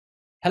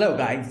Hello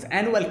guys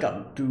and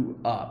welcome to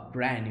a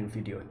brand new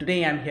video.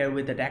 Today I'm here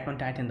with Attack on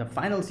Titan the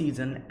final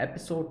season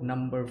episode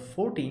number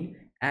 14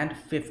 and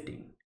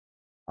 15.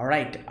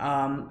 Alright,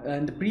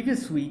 in the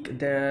previous week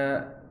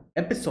the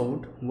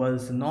episode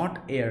was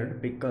not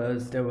aired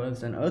because there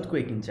was an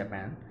earthquake in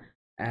Japan,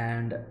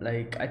 and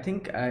I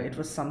think it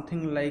was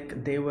something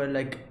like they were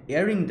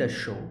airing the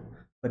show,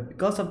 but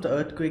because of the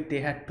earthquake they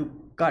had to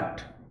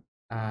cut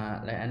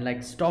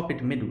and stop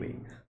it midway.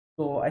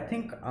 So I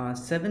think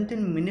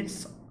 17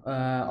 minutes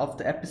of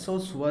the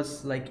episodes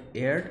was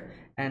aired,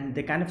 and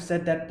they kind of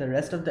said that the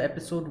rest of the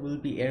episode will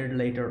be aired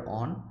later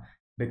on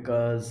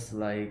because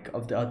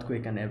of the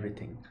earthquake and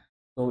everything.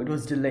 So it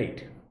was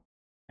delayed,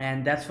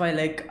 and that's why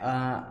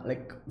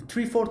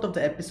 3/4 of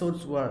the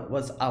episodes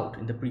was out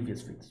in the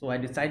previous week. So I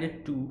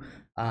decided to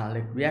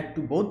react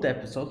to both the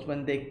episodes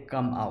when they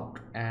come out,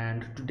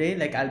 and today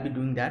I'll be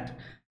doing that.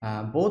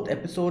 Both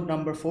episode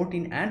number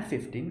 14 and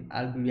 15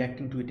 I'll be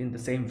reacting to it in the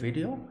same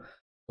video.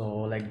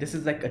 So this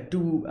is like a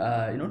two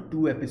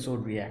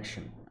episode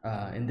reaction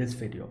in this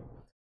video.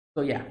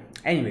 So yeah,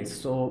 anyways,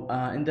 so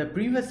in the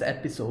previous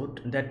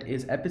episode, that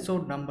is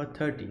episode number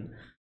 13,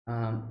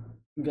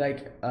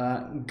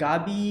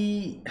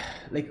 Gabi,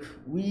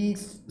 we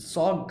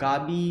saw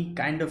Gabi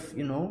kind of,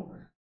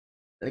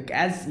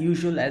 as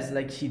usual, as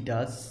she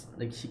does,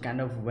 she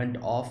kind of went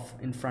off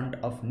in front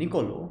of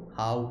Niccolo,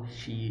 how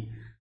she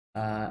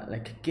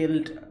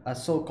killed a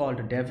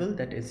so-called devil,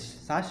 that is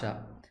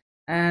Sasha.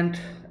 And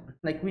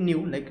we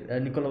knew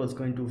Nicola was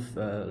going to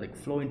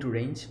flow into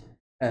rage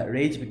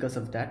because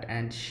of that,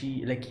 and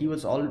he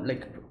was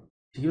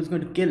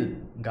going to kill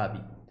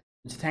Gabi,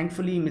 which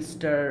thankfully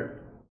Mr.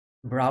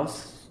 Browse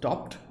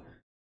stopped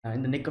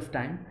in the nick of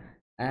time.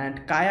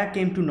 And Kaya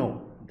came to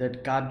know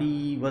that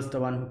Gabi was the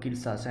one who killed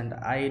Sasha, and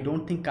I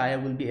don't think Kaya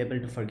will be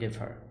able to forgive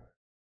her,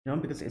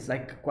 because it's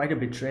quite a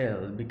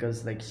betrayal,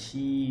 because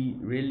she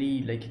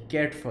really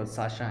cared for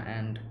Sasha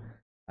and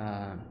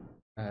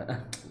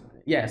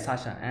yeah,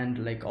 Sasha, and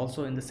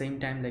also in the same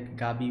time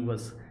Gabi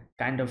was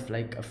kind of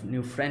like a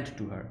new friend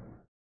to her.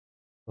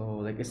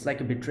 So it's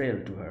like a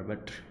betrayal to her,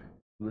 but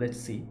let's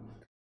see.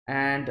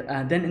 And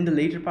then in the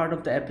later part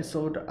of the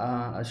episode,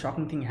 a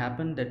shocking thing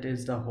happened, that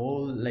is the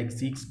whole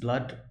Zeke's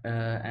blood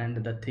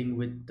and the thing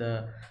with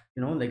the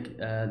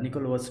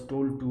Nicola was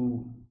told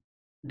to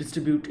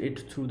distribute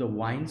it through the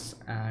wines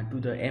to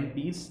the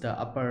MPs, the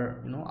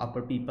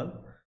upper people,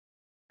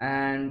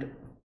 and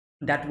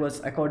that was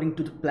according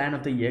to the plan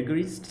of the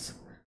Jaegerists.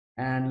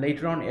 And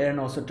later on Eren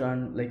also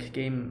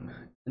came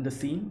in the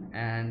scene,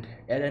 and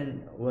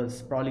Eren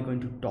was probably going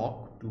to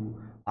talk to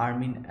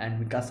Armin and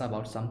Mikasa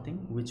about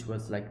something, which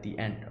was the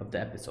end of the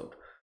episode.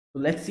 So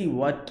let's see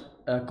what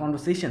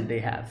conversation they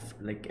have,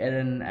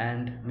 Eren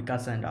and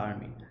Mikasa and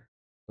Armin.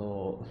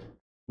 So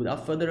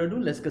without further ado,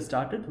 let's get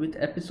started with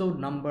episode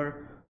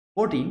number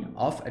 14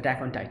 of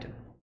Attack on Titan,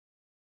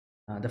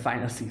 the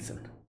final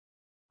season.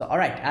 So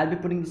alright, I'll be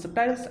putting the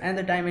subtitles and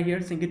the timer here,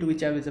 sync it to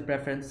whichever is a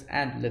preference,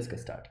 and let's get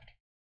started.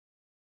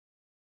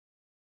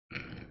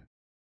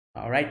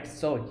 Alright,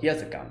 so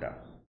here's the countdown.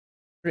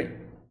 3,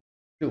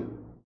 2,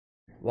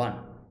 1,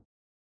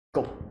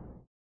 go.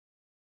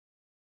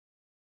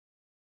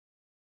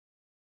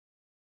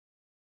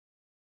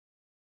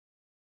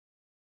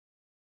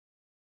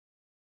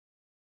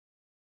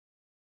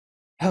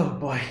 Oh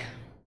boy.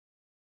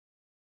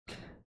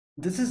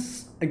 This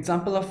is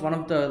example of one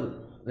of the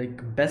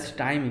best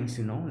timings,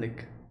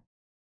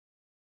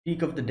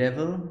 peak of the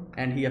devil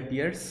and he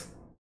appears.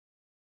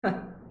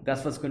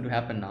 That's what's going to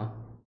happen now.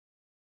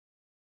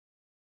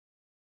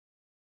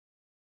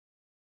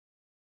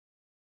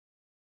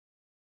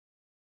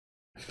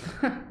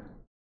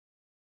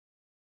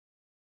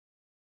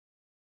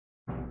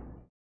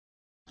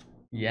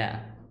 Yeah,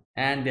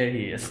 and there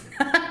he is.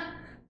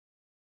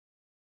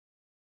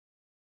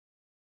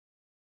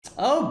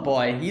 Oh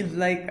boy, he's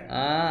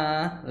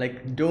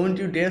don't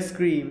you dare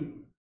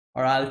scream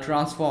or I'll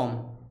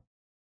transform.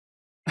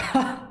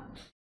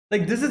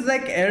 This is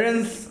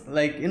Eren's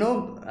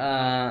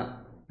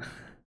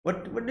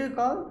what do you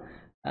call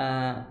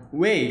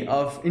way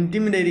of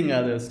intimidating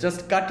others.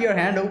 Just cut your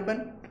hand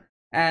open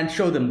and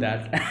show them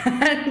that.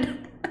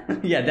 And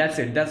yeah, that's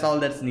it, that's all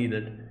that's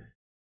needed.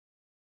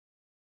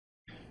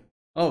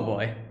 Oh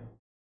boy.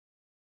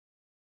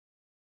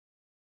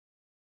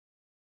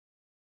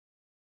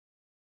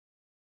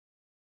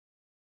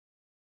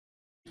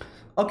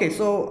 Okay,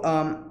 so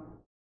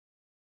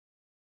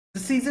the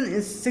season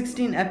is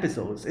 16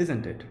 episodes,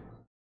 isn't it?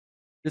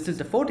 This is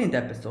the 14th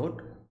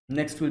episode.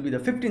 Next will be the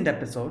 15th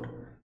episode.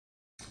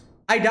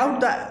 I doubt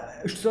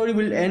the story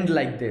will end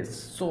like this.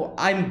 So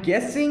I'm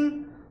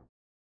guessing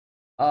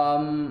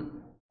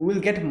we'll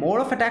get more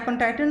of Attack on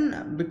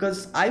Titan,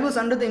 because I was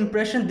under the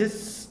impression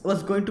this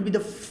was going to be the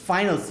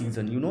final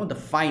season, the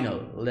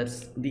final,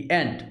 that's the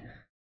end.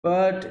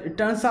 But it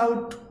turns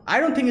out I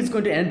don't think it's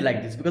going to end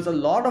like this, because a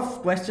lot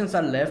of questions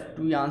are left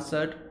to be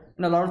answered,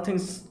 and a lot of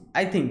things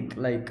I think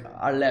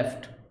are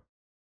left.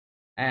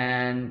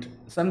 And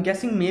so I'm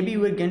guessing maybe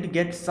we're going to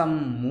get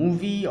some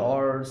movie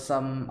or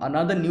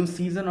another new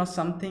season or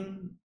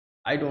something.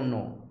 I don't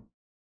know.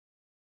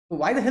 So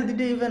why the hell did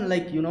they even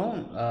like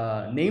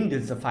name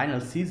this the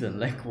final season?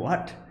 Like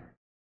what?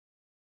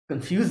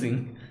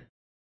 Confusing.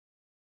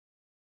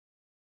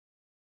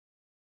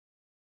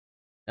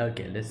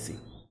 Okay, let's see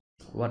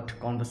what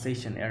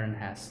conversation Aaron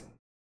has.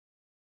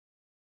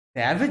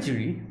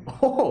 Savagery?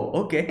 Oh,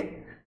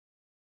 okay.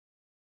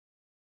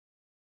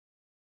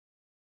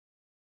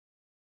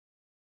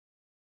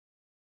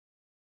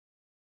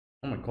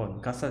 Oh my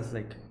god, Casa is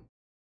like,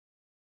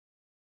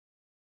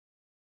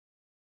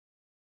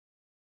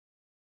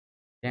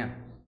 damn.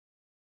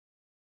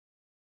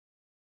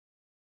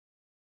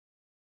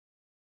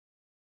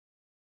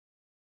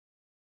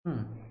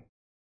 Hmm.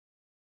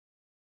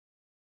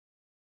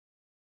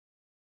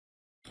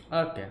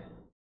 Okay.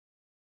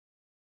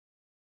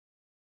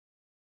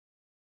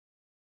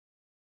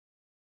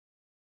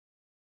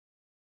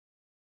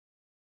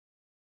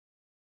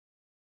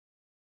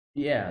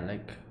 Yeah,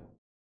 like,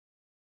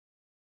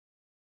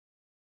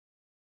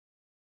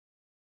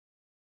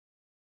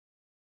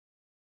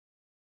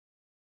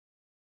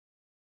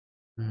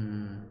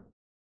 hmm.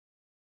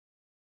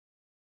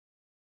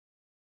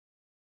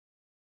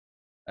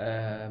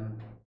 Um,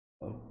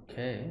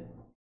 okay.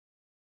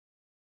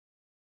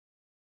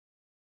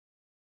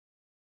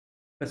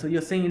 So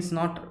you're saying it's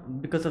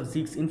not because of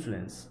Zeke's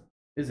influence,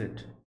 is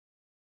it?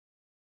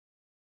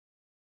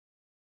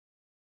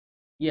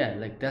 Yeah,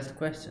 like that's the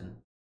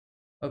question.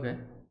 Okay.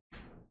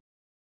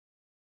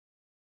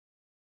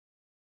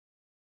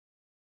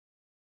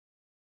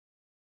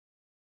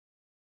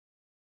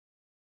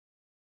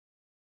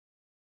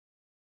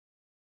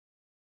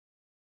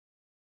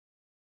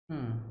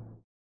 Hmm.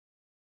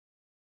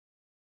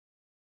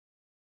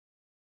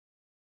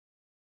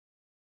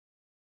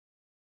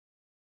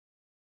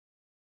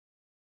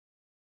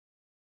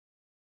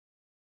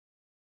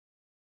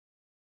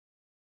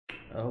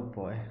 Oh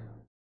boy.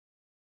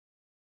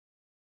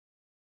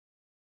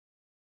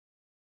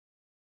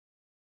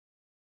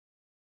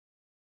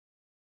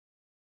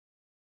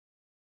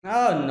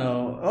 Oh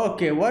no.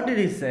 Okay, what did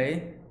he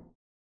say?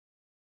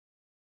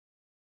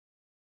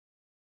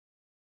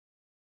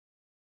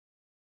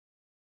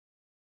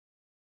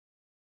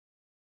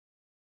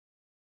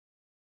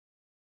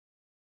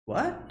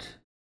 What?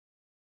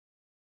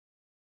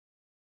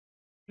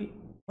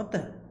 What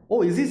the?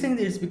 Oh, is he saying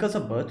that it's because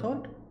of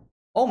Berthold?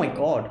 Oh my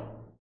god.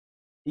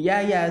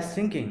 Yeah, yeah, I was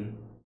thinking.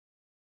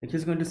 Like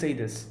he's going to say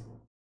this.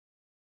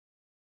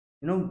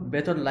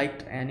 Berthold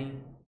liked Annie.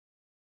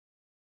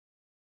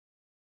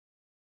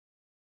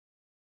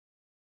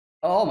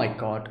 Oh my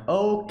god.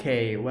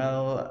 Okay,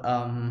 well,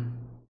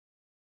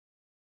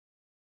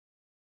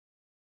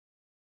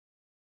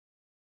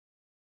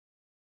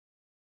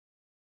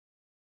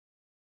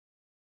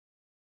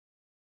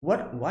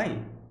 what? Why?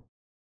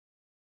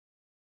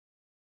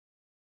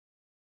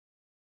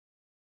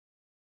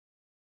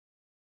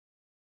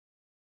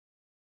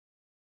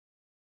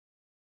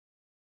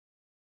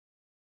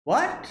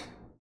 What?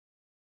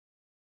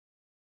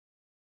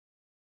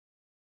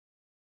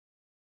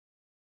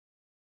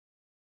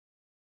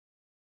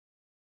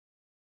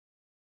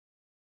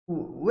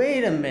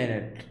 Wait a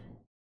minute.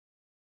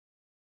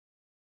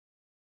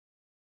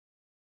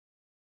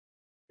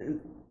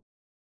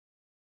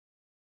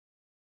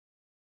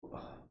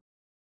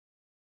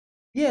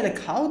 Yeah, like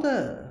how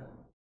the.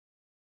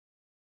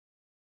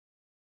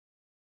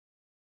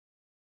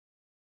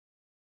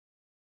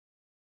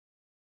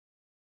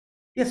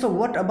 Yeah, so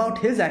what about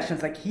his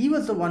actions? Like he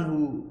was the one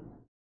who,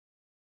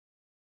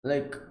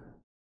 like,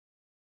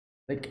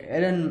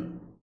 Eren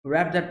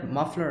wrapped that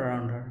muffler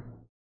around her.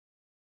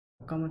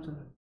 Come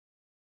on.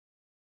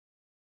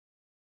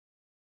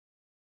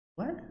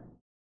 What?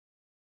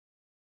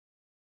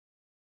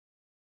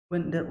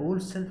 When their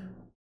old self.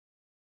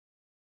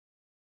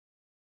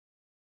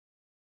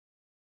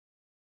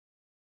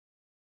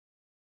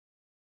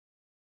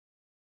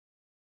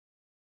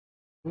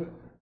 Wait,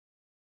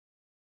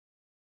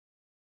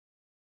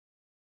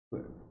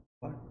 wait,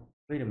 what?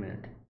 Wait a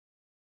minute.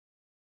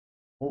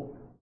 Oh,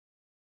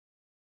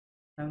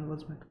 time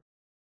was meant.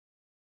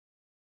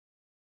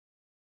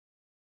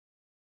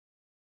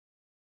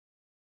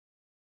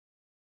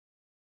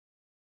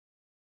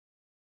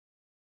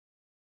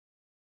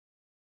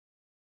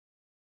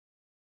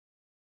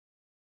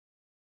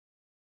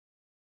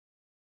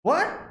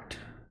 What?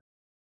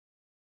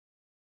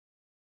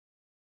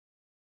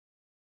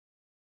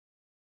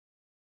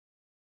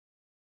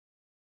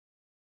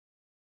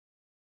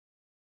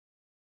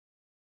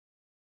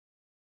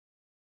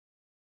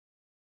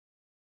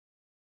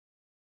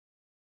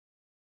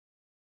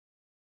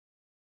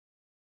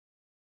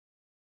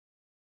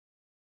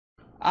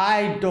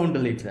 I don't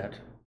believe that.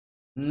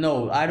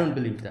 No, I don't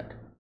believe that.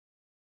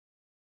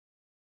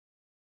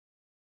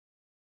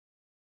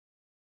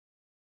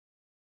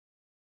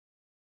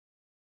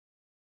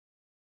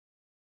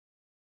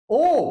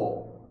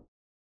 Oh,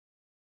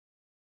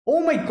 oh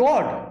my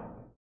God.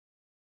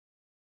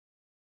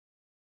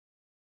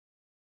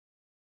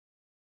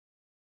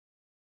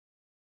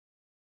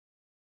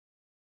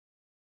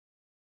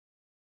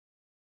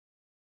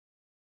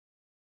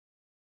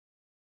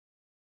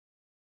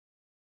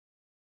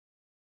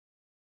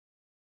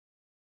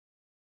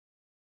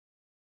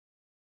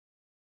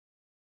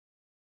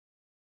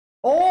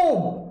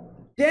 Oh,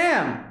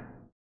 damn.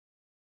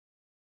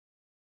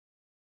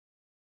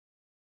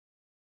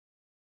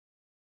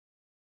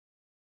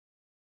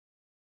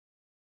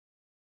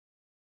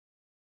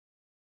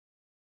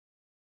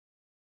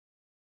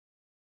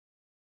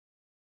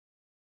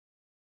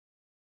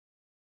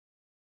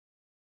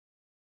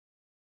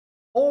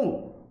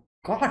 Oh,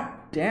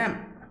 god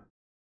damn.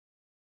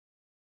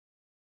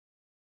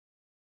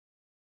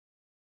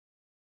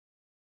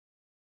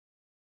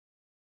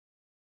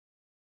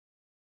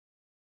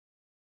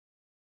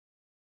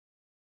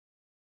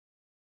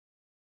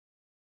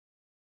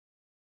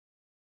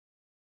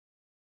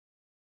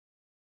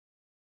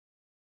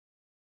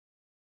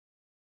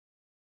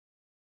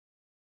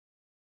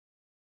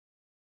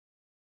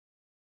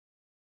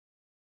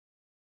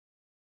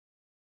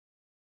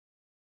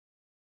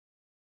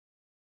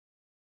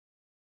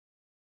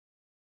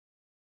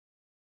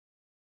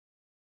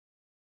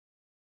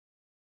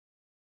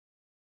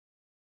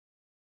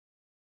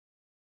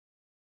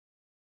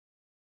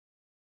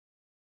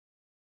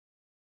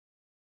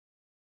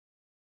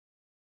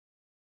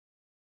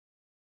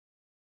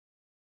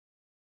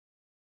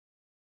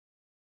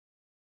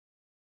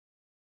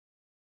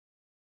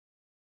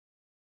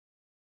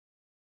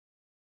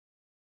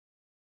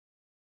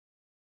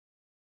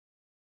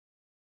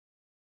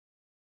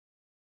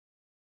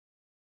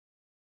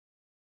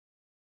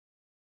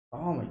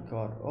 Oh my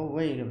god. Oh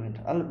wait a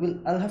minute.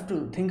 I'll have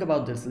to think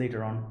about this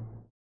later on.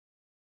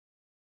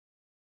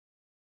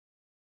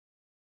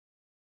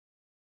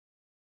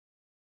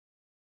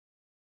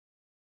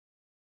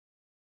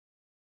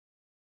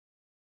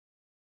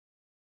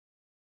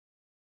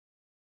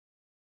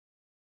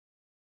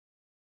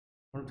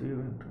 What do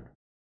you?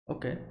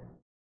 Okay.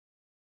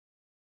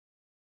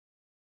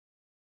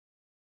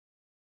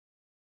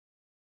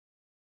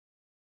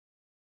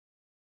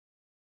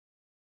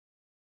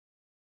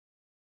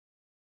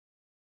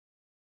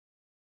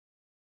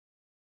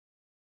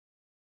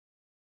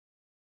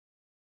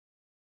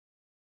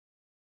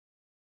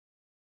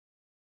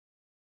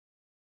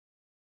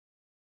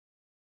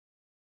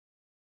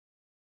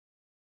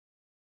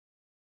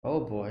 Oh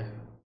boy.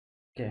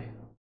 Okay.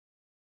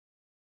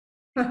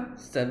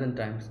 7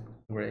 times.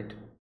 Great.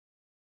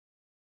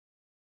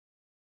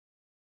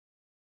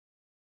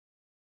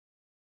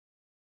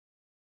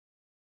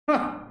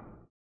 Huh.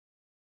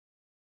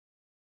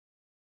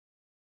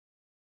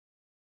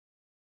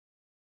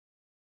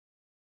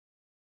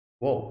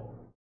 Whoa.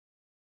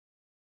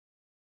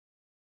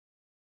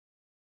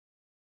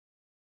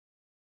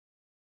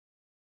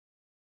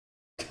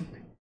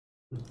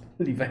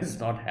 Levi's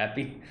not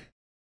happy.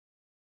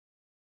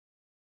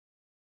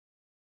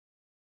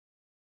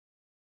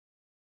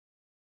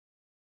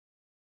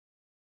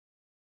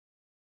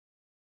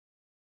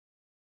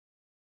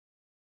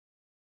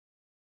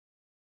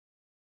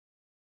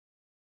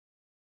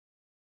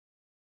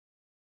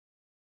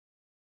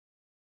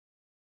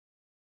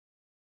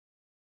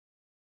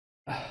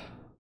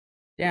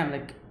 Damn,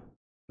 like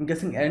I'm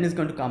guessing Eren is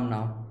going to come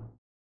now.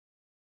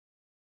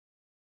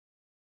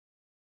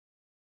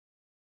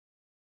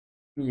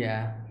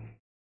 Yeah.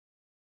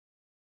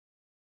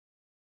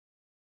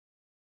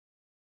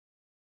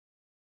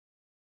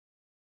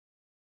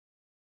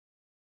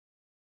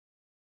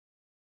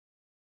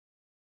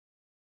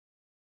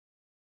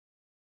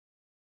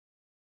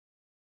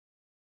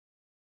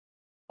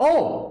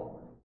 Oh,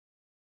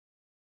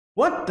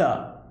 what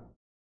the?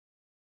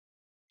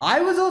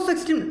 I was also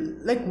 16.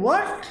 Like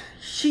what?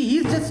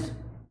 He's just.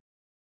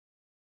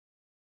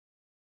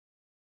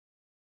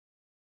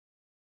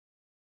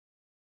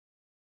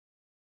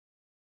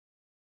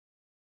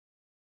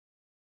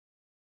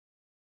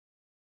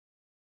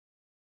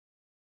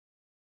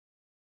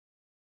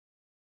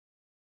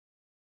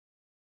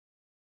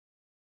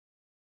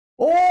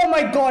 Oh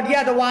my god,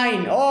 yeah, the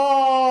wine.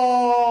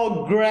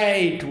 Oh,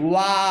 great.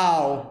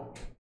 Wow.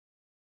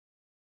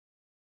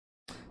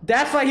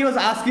 That's why he was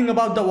asking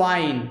about the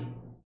wine.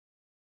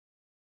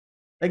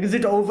 Like, is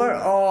it over?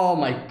 Oh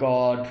my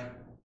god.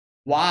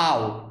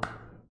 Wow.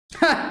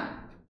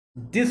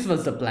 This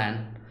was the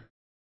plan.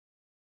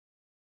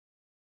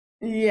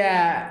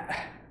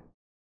 Yeah.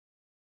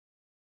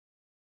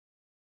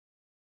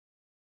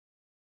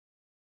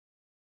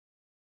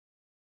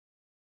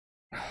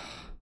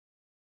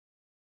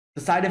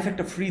 The side effect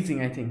of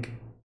freezing, I think.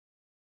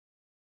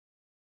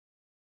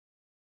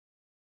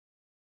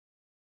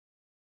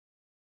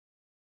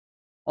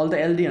 All the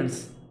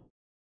Eldians.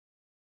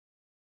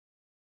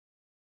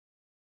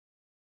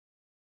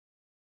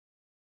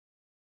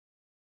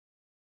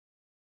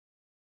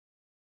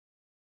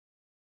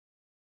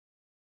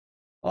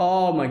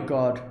 Oh my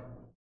god.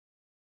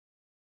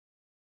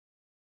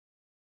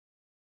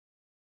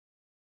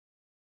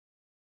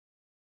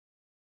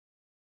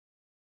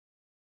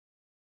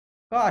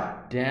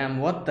 God damn,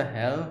 what the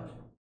hell?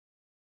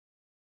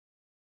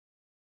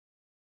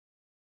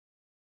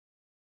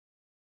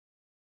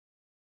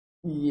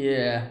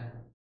 Yeah.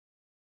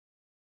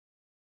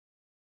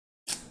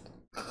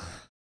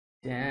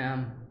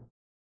 Damn.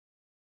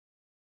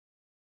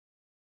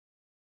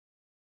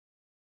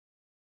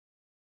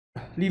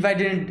 Levi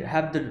didn't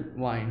have the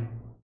wine,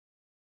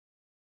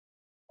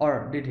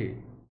 or did he?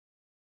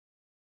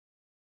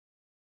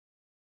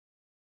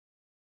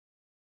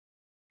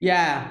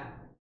 Yeah.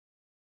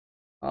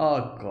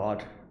 Oh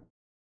God.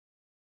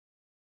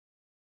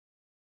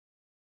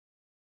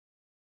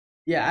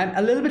 Yeah, I'm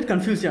a little bit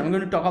confused here. I'm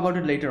going to talk about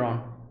it later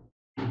on.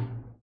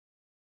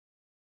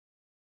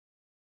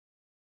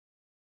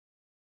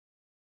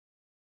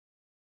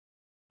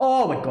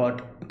 Oh my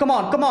God. Come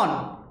on, come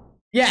on.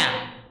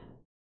 Yeah.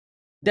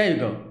 There you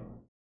go.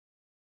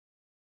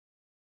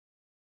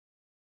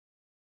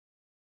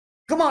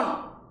 Come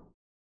on.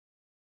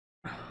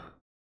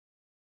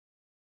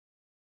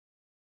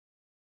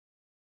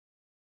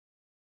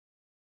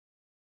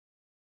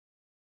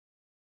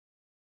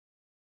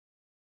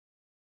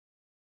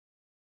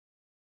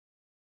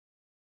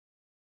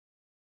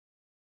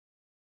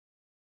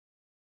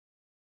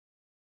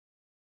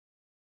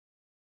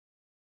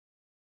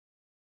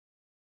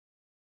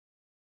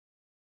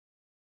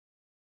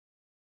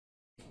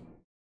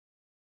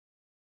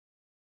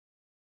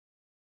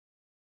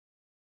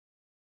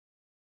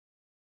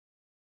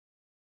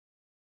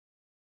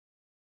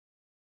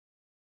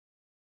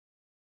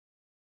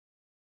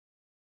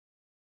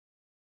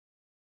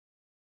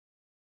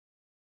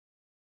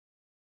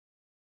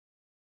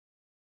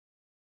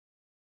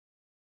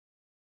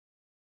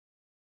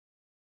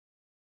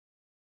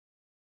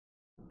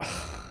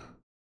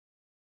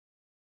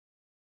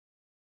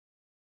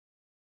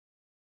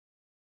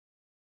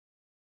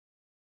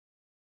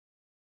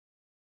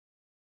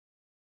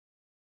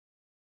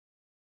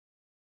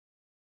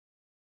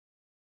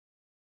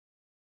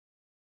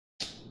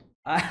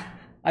 I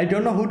I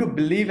don't know who to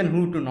believe and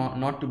who to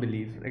not to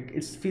believe. Like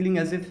it's feeling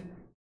as if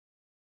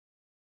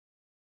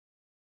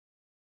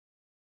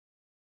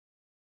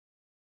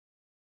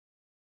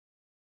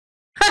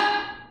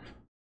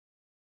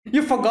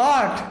you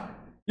forgot.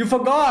 You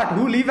forgot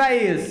who Levi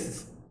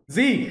is.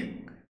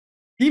 Zeke.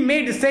 He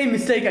made the same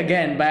mistake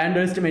again by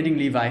underestimating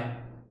Levi.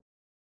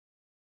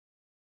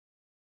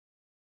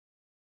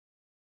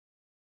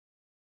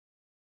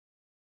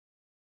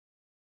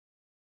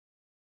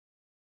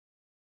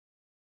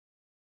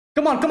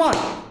 Come on, come on.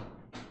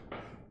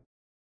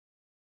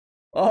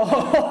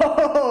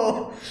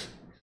 Oh,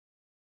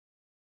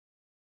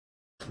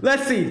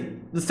 let's see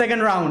the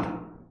second round.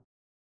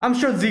 I'm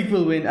sure Zeke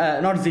will win.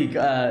 Not Zeke.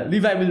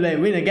 Levi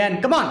will win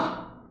again. Come on.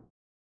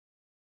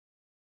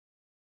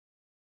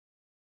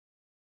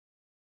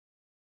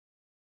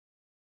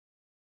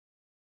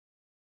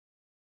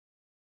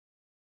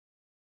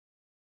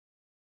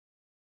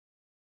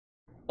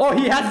 Oh,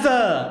 he has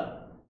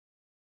the.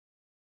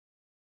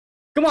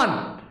 Come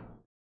on.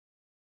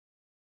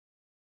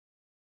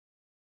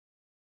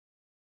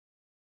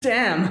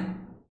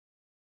 Damn.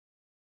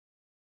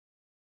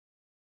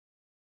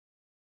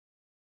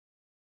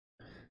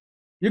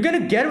 You're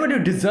gonna get what you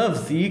deserve,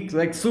 Zeke.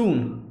 Like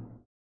soon.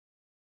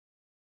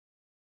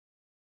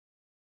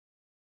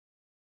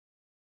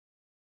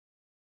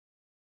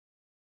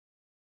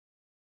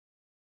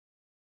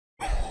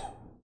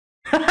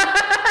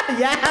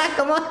 Yeah,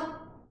 come on.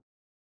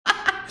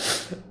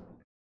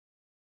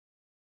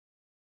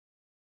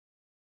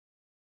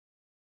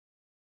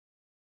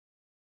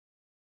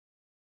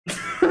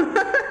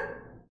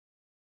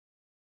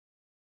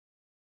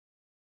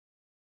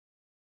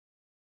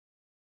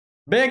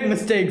 Big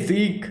mistake,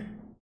 Zeke.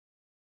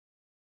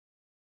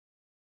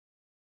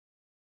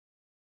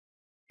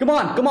 Come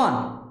on, come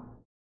on.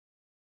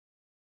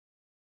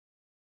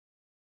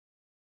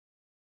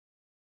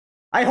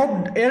 I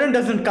hope Aaron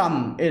doesn't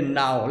come in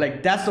now.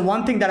 Like, that's the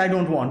one thing that I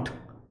don't want.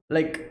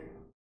 Like,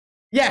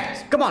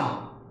 yes, come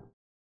on.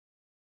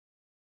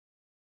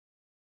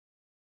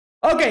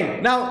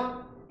 Okay,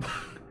 now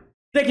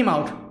take him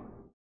out.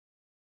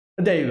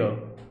 There you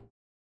go.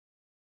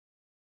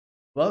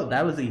 Well,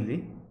 that was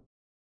easy.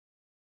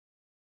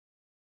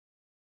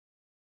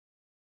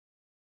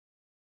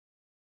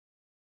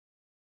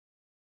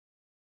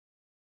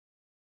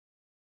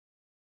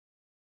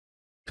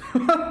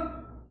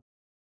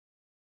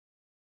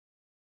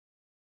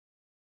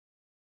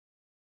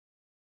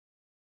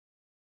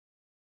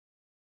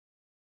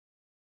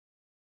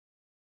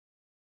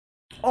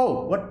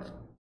 Oh, what?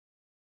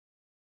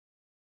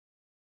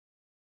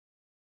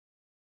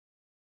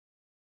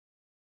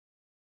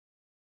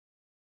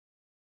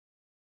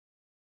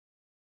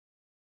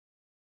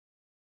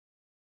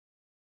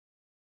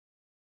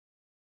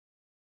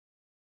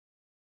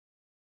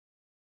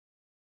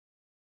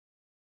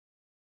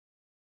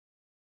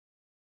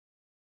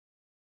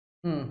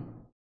 Hmm.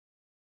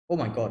 Oh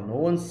my god, no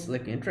one's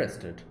like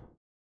interested.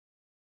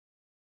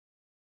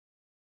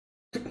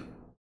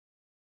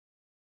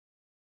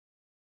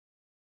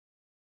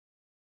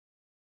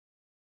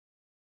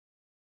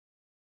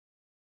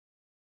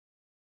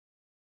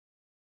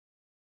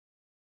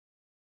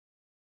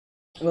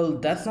 Well,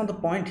 that's not the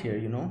point here,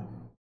 you know?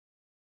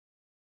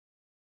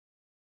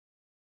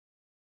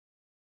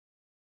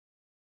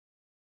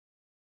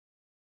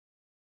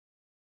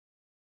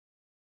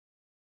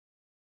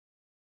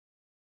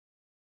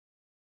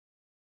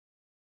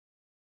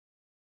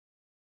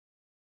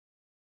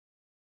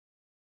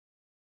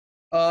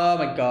 Oh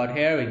my god,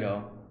 here we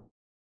go.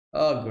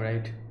 Oh,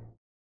 great.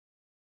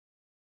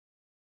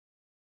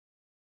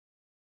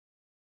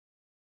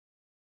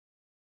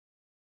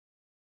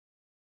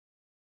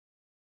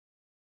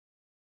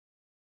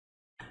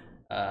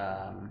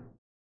 Um,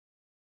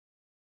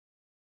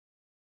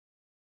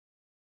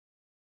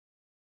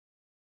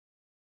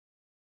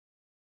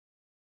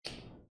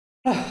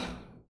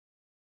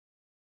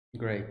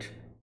 great.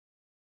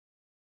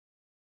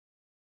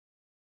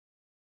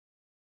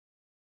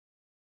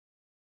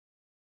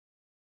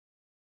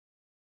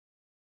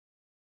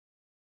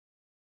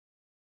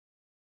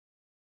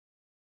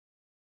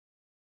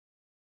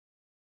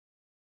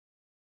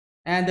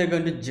 And they're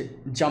going to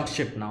jump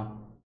ship now.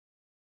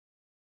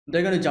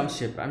 They're going to jump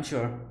ship, I'm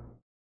sure.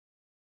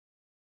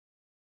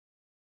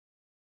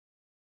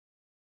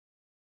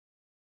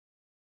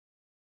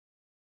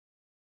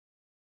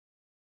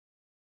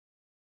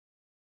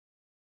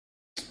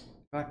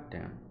 God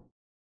damn.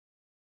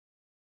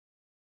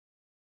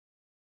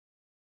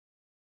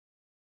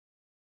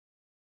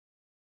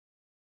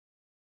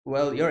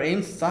 Well, your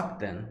aim sucked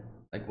then.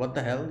 Like, what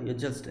the hell? You're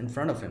just in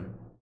front of him.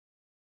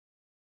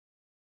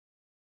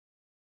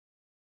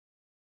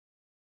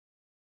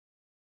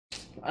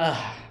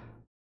 Ah.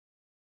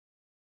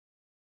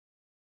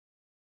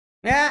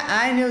 Yeah,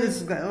 I knew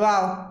this.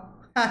 Wow.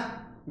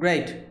 Ha,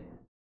 great.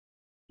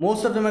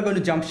 Most of them are going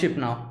to jump ship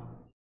now.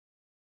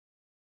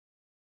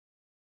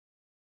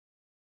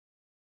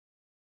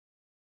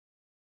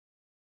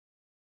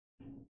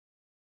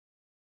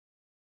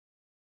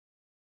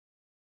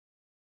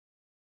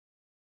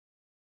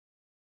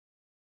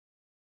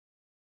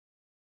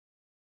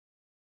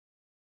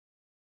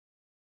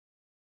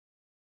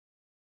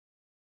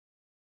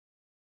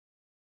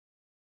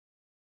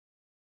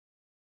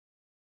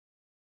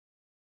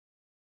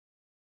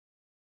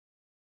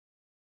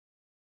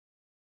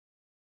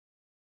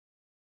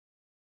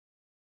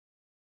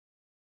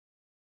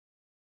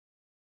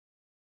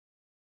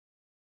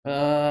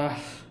 Uh,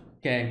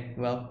 okay,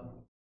 well,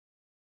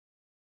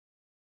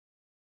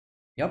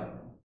 yep.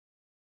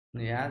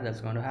 Yeah,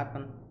 that's going to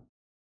happen.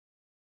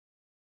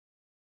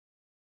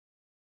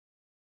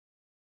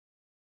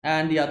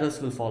 And the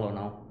others will follow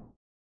now.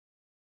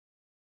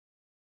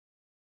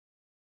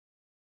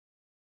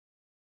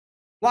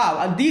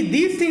 Wow,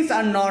 these things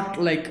are not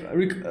like,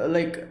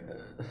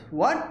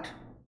 what?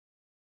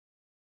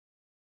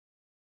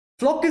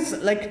 Flock is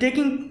like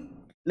taking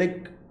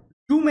like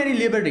too many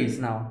liberties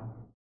now.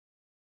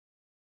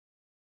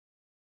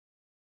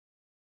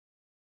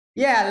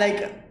 Yeah,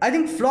 like I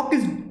think Flock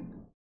is.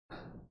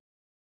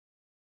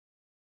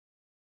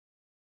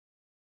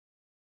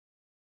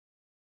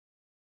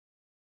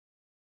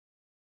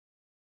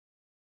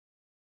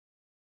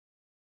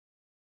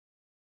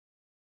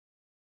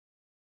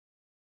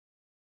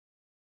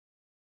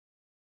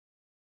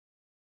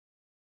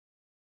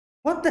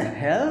 What the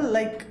hell?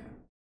 Like,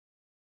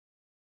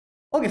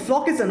 okay,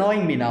 Flock is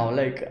annoying me now.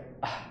 Like,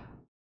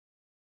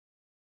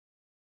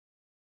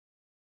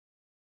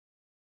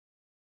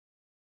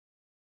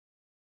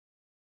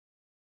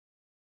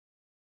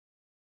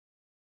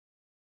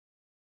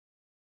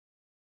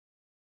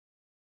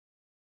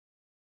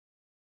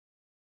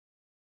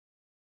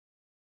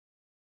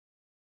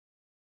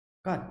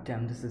 god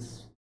damn, this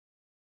is.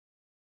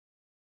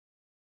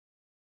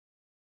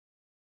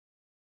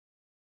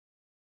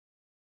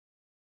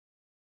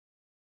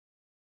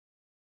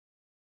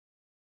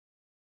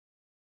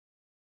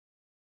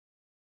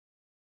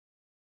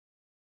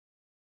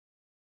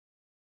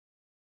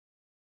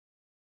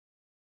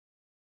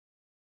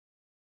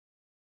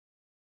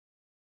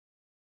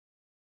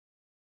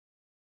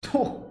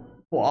 Oh,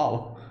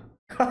 wow.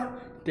 God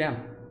damn.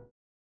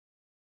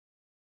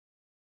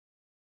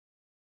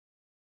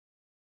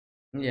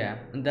 Yeah,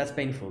 that's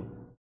painful.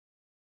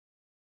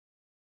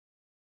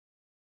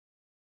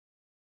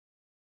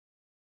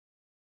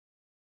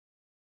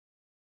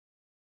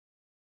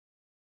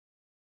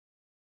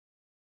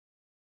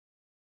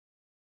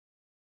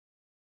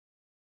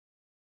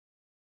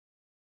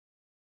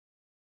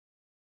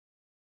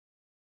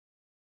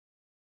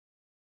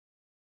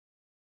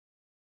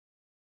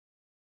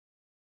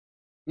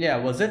 Yeah,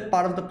 was it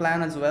part of the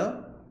plan as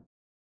well?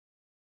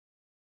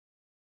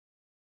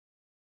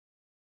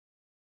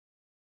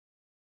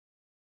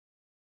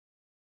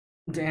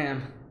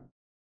 Damn.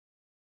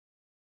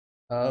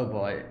 Oh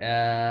boy.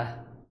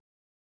 Yeah,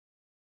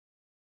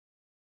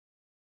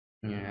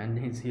 and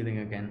he's healing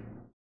again.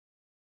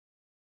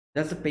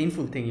 That's a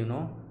painful thing, you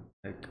know?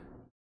 Like,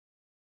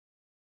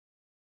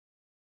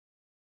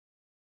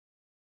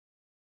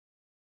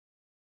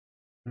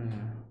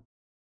 hmm.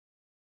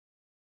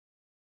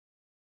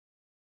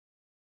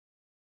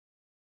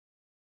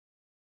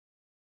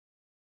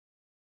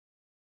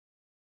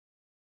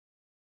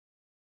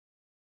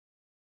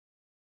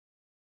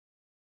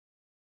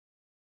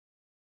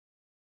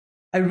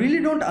 I really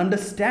don't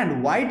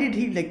understand. Why did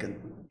he like?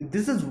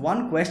 This is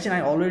one question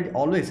I already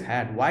always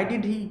had. Why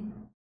did he?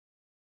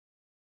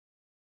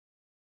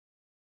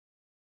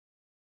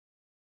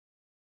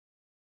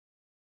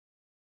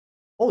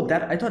 Oh,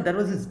 that I thought that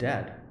was his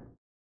dad.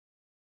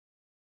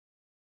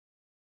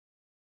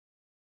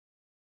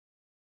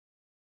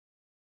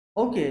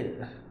 Okay.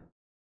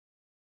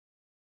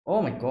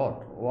 Oh my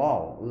God.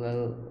 Wow.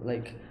 Well,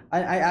 like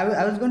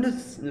I was going to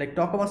like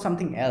talk about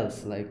something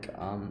else. Like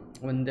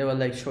when they were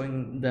like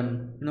showing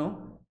them,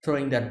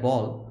 throwing that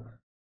ball.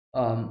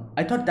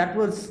 I thought that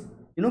was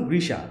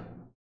Grisha,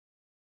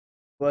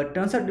 but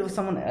turns out it was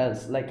someone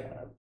else. Like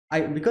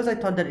I because I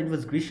thought that it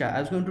was Grisha, I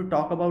was going to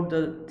talk about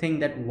the thing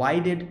that why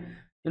did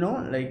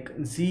like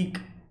Zeke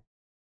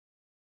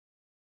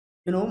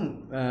you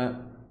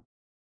know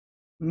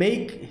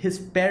make his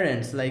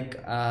parents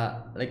like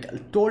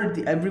told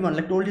everyone,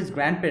 like told his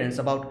grandparents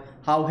about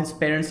how his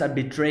parents are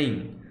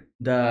betraying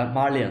the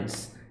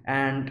Marlians,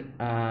 and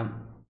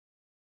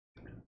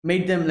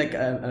made them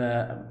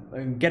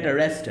get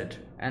arrested,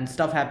 and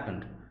stuff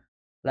happened.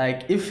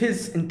 Like if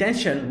his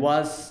intention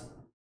was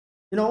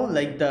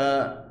like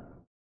the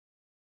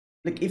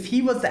like if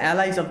he was the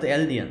allies of the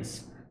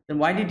Eldians, then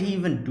why did he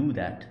even do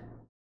that?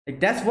 Like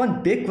that's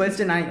one big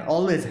question I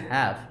always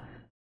have.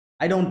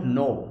 I don't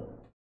know,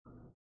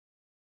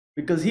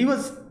 because he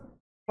was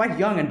quite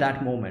young at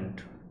that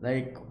moment.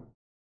 Like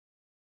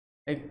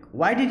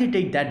why did he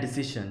take that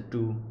decision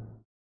to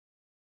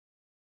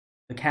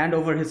like hand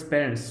over his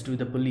parents to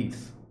the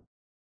police?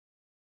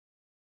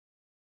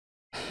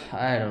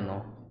 I don't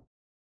know.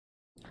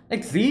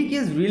 Like Zeke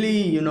is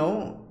really,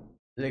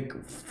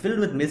 like filled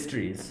with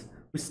mysteries.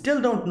 We still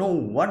don't know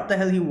what the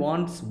hell he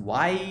wants,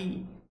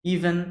 why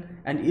even,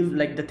 and if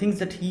like the things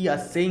that he are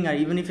saying are,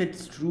 even if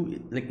it's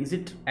true, like is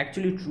it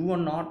actually true or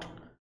not?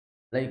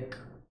 Like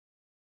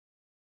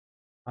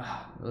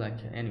like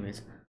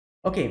anyways.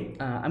 Okay,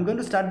 I'm going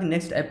to start the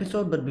next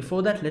episode, but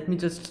before that, let me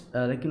just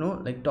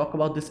like talk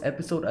about this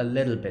episode a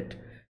little bit,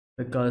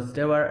 because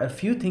there were a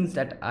few things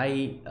that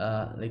I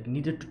like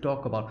needed to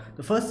talk about.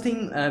 The first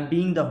thing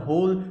being the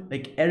whole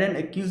like Eren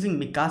accusing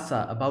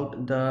Mikasa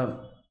about the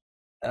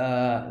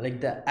like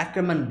the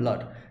Ackerman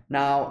blood.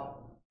 Now,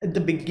 at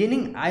the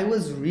beginning, I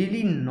was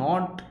really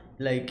not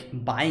like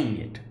buying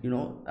it.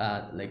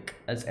 Like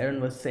as Aaron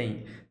was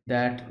saying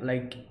that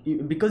like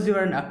because you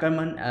are an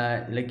Ackerman,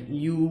 like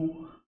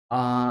you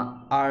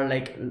are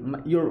like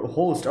your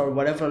host or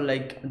whatever,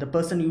 like the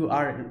person you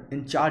are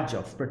in charge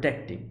of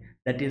protecting.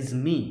 That is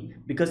me,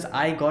 because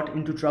I got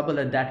into trouble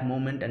at that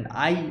moment, and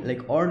I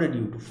like ordered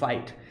you to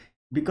fight.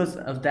 Because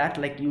of that,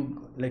 like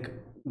you like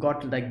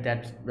got like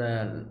that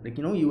like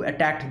you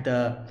attacked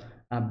the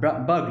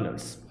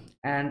burglars,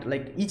 and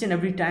like each and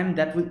every time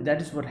that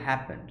is what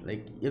happened.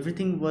 Like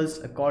everything was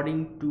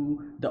according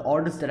to the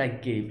orders that I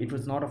gave. It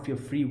was not of your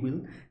free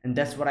will, and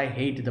that's what I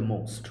hate the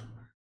most.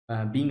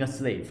 Being a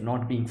slave,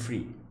 not being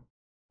free,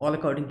 all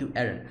according to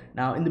Eren.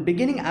 Now, in the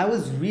beginning, I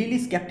was really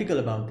skeptical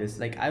about this.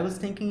 Like, I was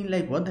thinking,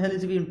 like, what the hell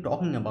is he even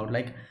talking about?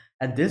 Like,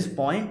 at this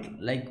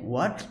point, like,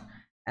 what?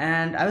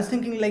 And I was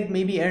thinking, like,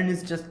 maybe Eren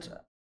is just,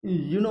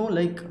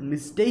 like,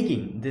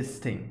 mistaking this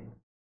thing.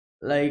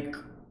 Like,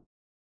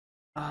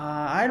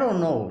 I don't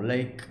know.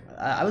 Like,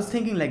 I was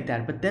thinking like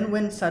that. But then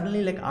when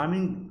suddenly, like,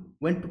 Armin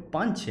went to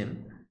punch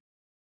him,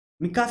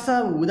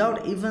 Mikasa,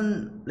 without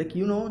even like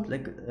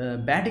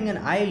like batting an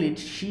eyelid,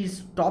 she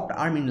stopped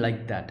Armin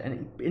like that,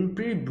 and in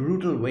pretty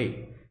brutal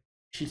way.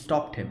 She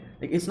stopped him.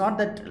 Like it's not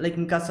that like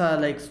Mikasa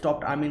like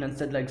stopped Armin and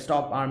said like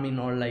stop Armin,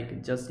 or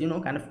like just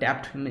kind of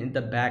tapped him in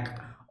the back,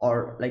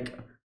 or like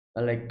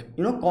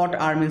caught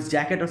Armin's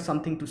jacket or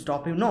something to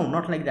stop him. No,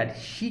 not like that.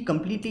 She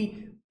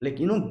completely like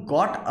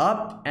got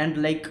up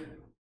and like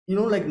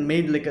like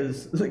made like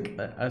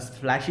a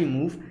flashy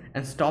move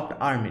and stopped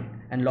Armin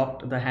and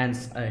locked the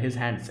hands his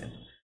hands in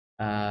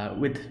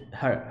with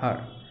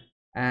her.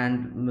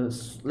 And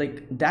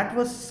like that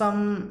was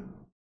some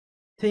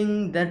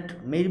thing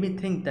that made me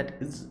think that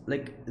is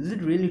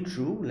it really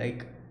true?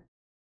 Like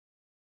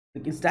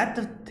is that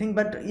the thing?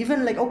 But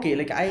even like okay,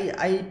 like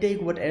I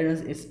take what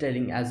Eren is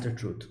telling as the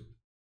truth,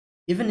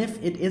 even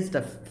if it is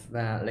the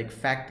like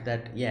fact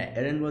that yeah,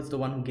 Eren was the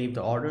one who gave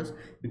the orders,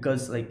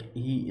 because like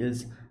he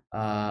is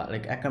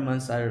like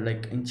Ackermans are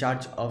like in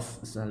charge of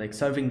like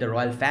serving the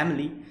royal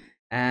family,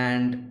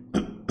 and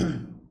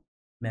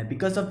yeah,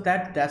 because of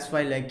that, that's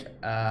why like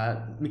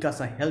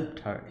Mikasa helped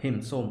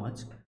him so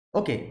much.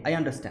 Okay, I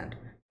understand,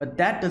 but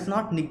that does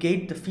not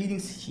negate the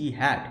feelings she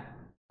has,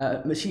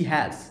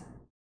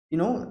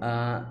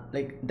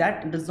 like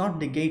that does not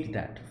negate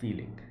that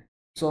feeling.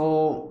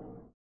 So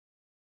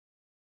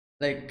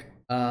like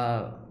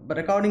but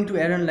according to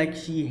Eren, like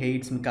she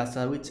hates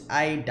Mikasa, which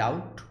I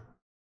doubt.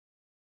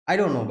 I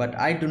don't know, but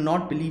I do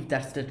not believe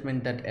that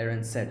statement that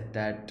Eren said,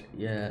 that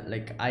yeah,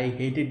 like I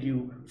hated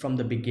you from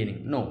the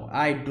beginning. No,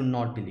 I do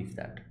not believe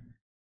that.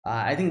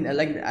 I think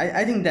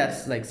I think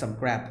that's like some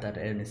crap that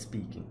Eren is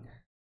speaking,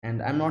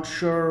 and I'm not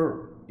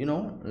sure,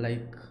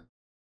 like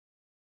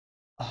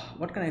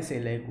what can I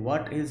say, like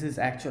what is his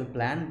actual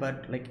plan.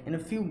 But like in a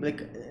few,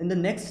 like in the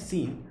next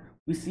scene,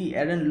 we see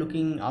Eren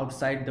looking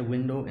outside the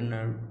window in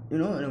a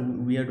in a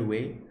weird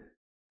way,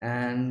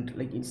 and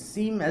like it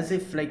seemed as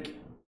if like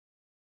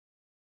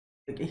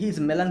he's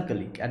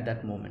melancholic at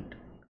that moment,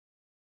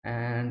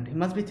 and he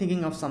must be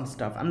thinking of some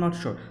stuff. I'm not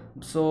sure.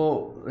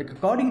 So like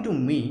according to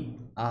me,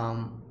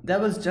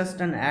 that was just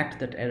an act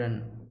that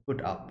Eren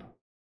put up.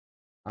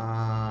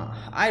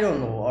 I don't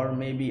know, or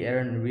maybe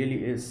Eren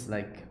really is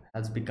like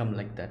has become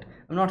like that.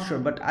 I'm not sure,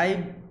 but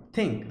I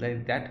think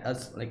like that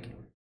as like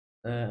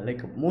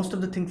most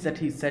of the things that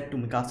he said to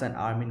Mikasa and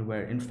Armin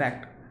were in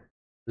fact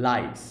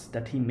lies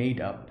that he made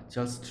up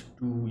just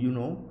to, you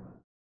know,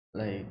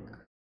 like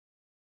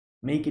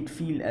make it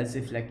feel as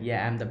if like,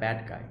 yeah, I'm the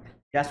bad guy.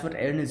 That's what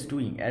Eren is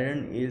doing.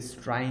 Eren is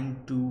trying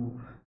to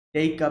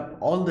take up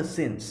all the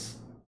sins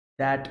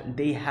that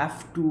they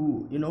have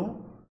to, you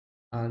know,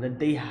 that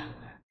they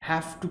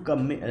have to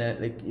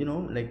commit, like, you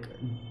know, like,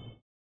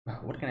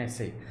 what can I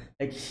say,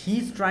 like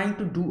he's trying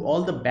to do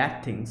all the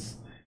bad things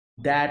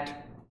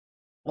that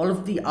all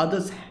of the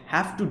others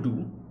have to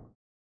do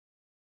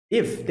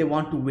if they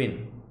want to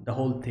win the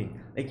whole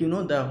thing. Like, you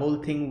know, the whole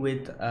thing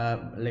with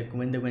like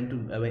when they went to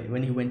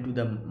when he went to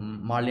the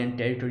Marleyan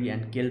territory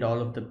and killed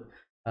all of the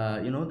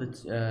you know,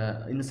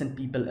 the innocent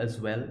people as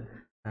well,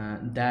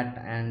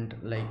 that and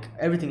like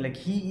everything, like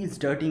he is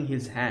dirtying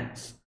his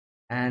hands.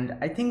 And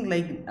I think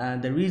like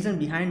the reason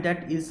behind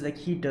that is like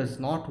he does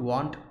not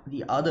want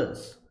the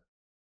others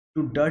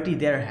to dirty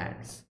their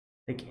hands.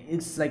 Like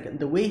it's like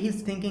the way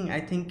he's thinking, I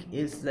think,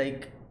 is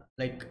like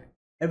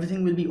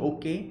everything will be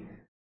okay.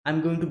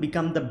 I'm going to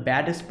become the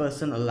baddest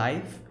person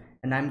alive,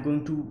 and I'm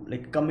going to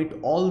like commit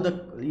all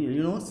the,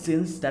 you know,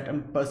 sins that a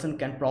person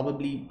can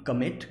probably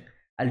commit.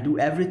 I'll do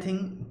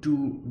everything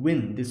to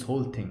win this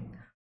whole thing,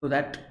 so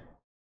that,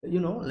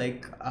 you know,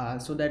 like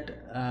so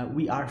that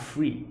we are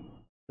free,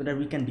 so that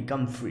we can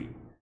become free.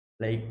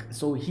 Like,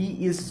 so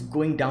he is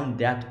going down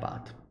that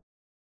path.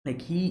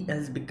 Like he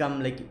has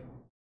become like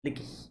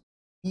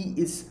he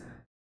is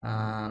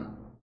uh,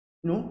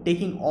 you know,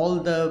 taking all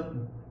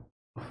the,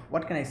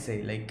 what can I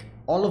say, like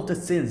all of the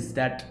sins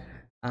that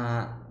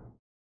uh,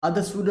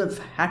 others would have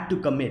had to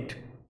commit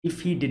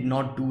if he did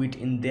not do it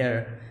in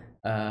their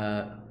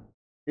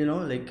you know,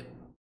 like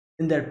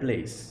in their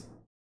place.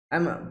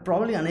 I'm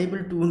probably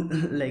unable to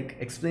like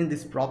explain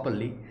this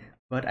properly,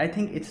 but I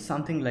think it's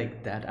something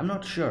like that. I'm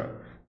not sure,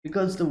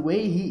 because the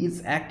way he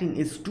is acting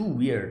is too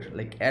weird,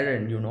 like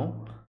Eren, you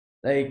know.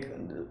 Like,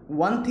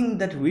 one thing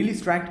that really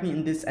struck me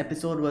in this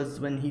episode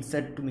was when he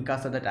said to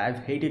Mikasa that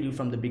I've hated you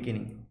from the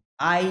beginning.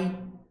 I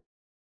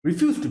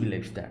refuse to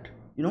believe that.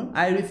 You know,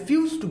 I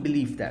refuse to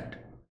believe that.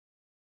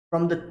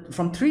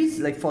 From three,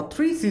 like for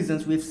 3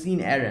 seasons we've seen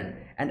Eren,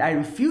 and I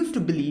refuse to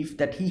believe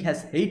that he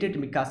has hated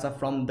Mikasa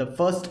from the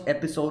first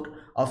episode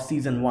of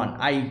season 1.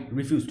 I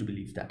refuse to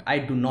believe that. I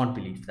do not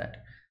believe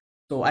that.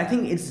 So I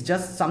think it's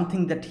just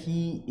something that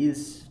he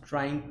is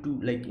trying to,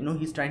 like, you know,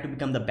 he's trying to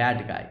become the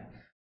bad guy,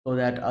 so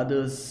that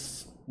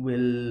others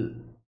will,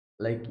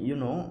 like, you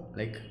know,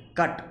 like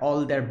cut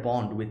all their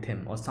bond with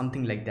him or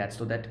something like that,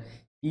 so that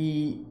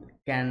he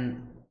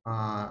can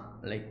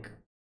like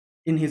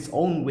in his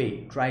own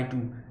way try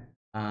to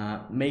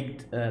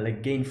make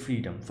like gain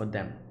freedom for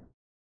them.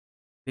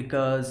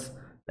 Because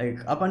like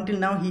up until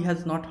now he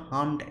has not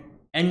harmed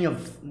any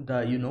of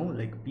the, you know,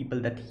 like people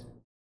that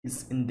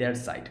is in their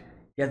side.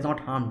 He has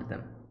not harmed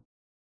them.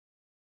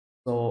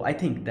 So I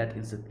think that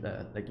is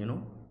like, you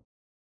know,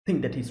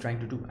 thing that he's trying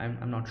to do.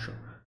 I'm not sure.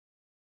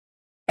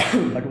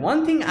 But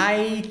one thing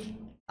I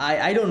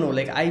don't know,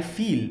 like I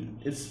feel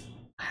is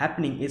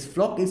happening is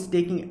Flock is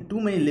taking too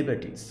many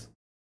liberties.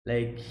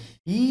 Like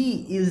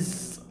he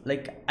is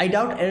like, I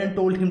doubt Eren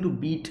told him to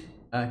beat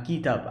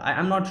Keith up.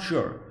 I'm not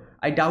sure.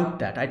 I doubt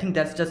that. I think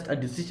that's just a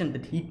decision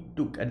that he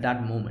took at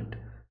that moment.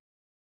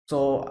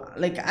 So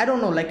like I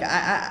don't know, like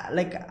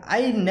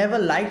I never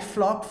liked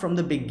Flock from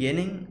the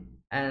beginning,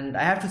 and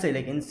I have to say,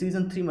 like in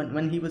season 3,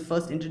 when he was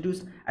first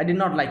introduced, I did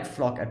not like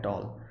Flock at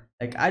all.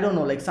 Like I don't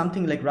know, like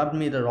something like rubbed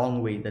me the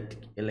wrong way that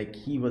like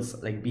he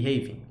was like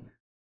behaving.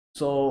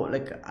 So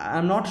like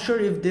I'm not sure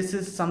if this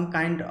is some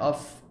kind of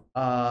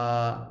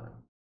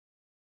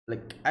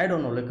like, I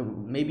don't know, like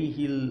maybe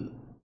he'll,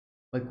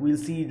 like we'll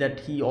see that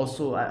he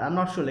also, I'm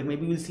not sure, like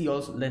maybe we'll see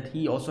also that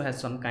he also has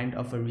some kind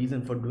of a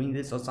reason for doing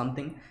this or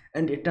something,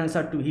 and it turns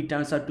out to, he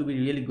turns out to be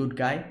a really good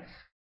guy.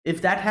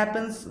 If that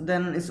happens,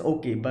 then it's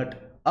okay.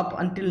 But up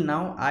until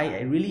now,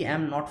 I really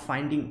am not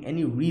finding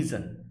any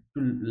reason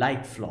to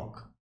like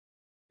Flock,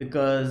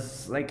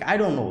 because like I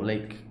don't know,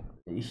 like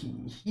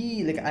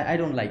he like I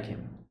don't like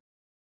him.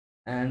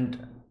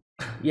 And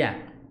yeah,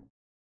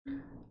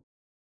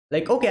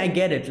 like okay, I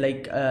get it,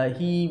 like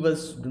he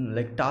was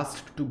like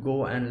tasked to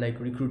go and like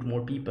recruit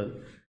more people,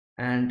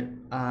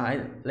 and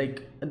I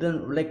like,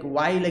 then like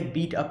why like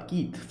beat up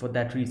Keith for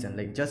that reason,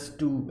 like just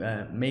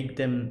to make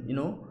them, you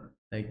know,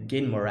 like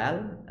gain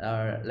morale,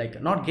 or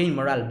like not gain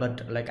morale,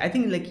 but like I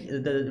think like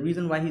the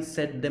reason why he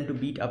said them to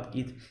beat up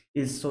Keith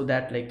is so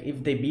that like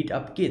if they beat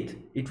up Keith,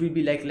 it will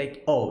be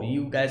like, oh,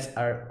 you guys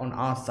are on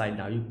our side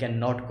now, you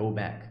cannot go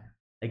back.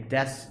 Like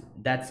that's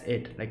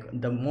it. Like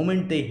the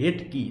moment they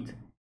hit Keith,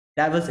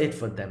 that was it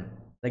for them.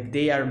 Like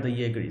they are the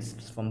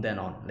Jaegerists from then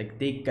on. Like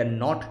they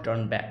cannot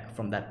turn back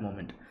from that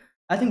moment.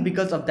 I think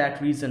because of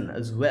that reason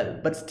as well.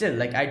 But still,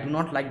 like I do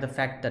not like the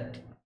fact that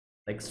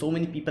like so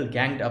many people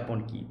ganged up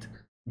on Keith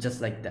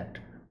just like that,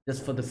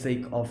 just for the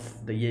sake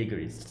of the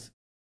Jaegerists.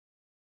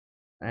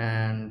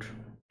 And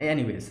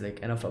anyways, like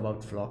enough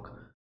about Flock.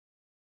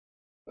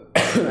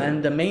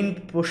 And the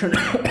main portion,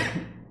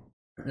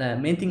 the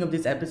main thing of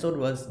this episode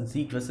was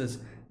Zeke versus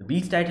the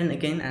Beast Titan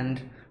again,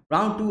 and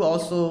round two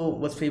also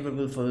was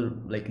favorable for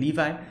like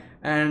Levi.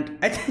 And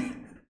I think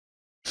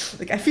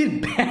like I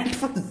feel bad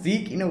for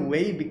Zeke in a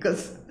way,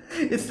 because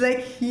it's like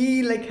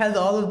he like has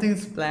all of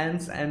these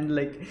plans and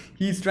like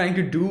he's trying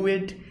to do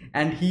it,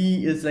 and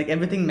he is like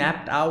everything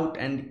mapped out,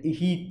 and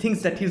he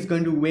thinks that he's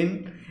going to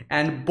win.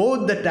 And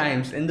both the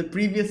times in the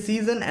previous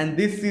season and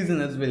this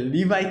season as well,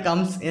 Levi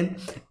comes in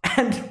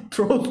and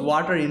throws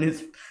water in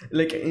his,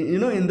 like, you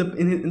know, in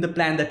the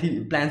plans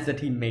that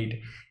he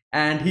made,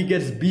 and he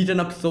gets beaten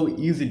up so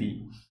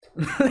easily.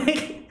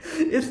 Like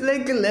it's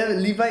like a level,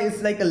 Levi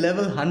is like a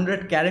level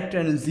 100 character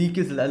and Zeke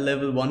is a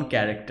level 1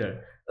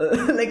 character.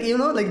 Like, you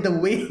know, like the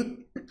way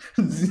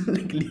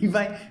like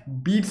Levi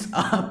beats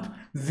up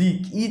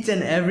Zeke each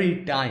and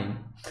every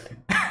time.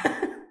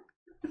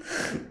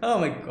 Oh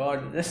my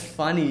god, that's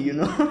funny, you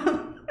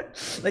know.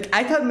 Like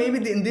I thought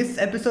maybe in this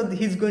episode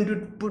he's going to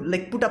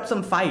put up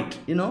some fight,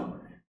 you know.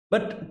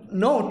 But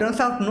no, turns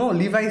out no,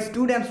 Levi is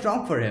too damn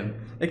strong for him.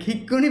 Like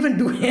he couldn't even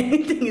do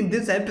anything in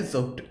this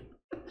episode.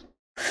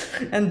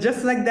 And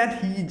just like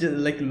that he just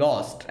like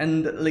lost,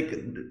 and like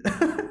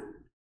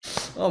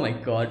oh my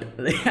god,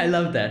 like, I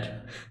love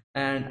that.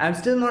 And I'm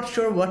still not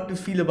sure what to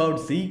feel about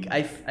Zeke.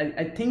 I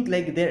think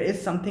like there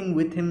is something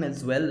with him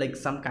as well, like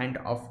some kind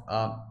of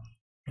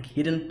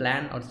hidden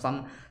plan, or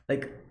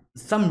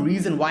some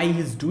reason why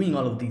he's doing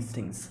all of these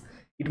things.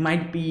 It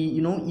might be,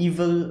 you know,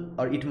 evil,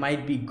 or it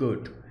might be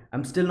good.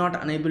 I'm still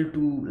not unable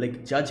to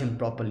like judge him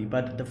properly,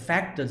 but the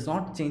fact does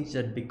not change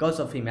that because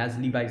of him, as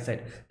Levi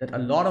said, that a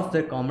lot of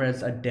their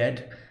comrades are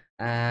dead.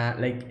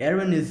 Like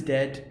Eren is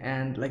dead,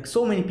 and like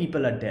so many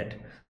people are dead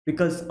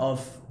because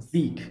of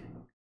Zeke.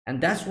 And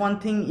that's one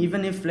thing,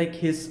 even if like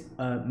his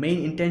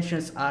main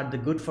intentions are the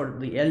good for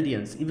the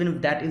Eldians, even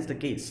if that is the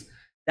case,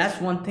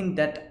 that's one thing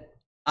that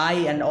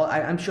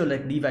I'm sure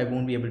like Levi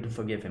won't be able to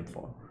forgive him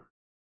for.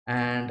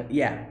 And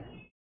yeah,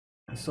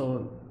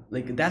 so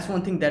like that's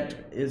one thing that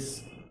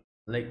is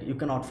like you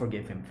cannot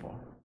forgive him for.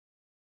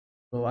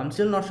 So I'm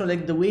still not sure,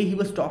 like the way he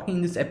was talking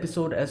in this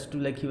episode, as to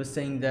like he was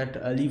saying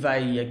that Levi,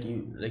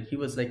 like he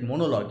was like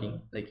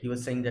monologuing, like he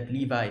was saying that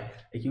Levi,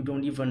 like you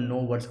don't even know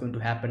what's going to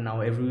happen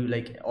now. Every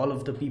like all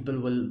of the people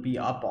will be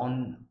up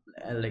on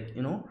like,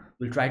 you know,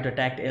 will try to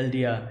attack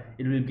Eldia.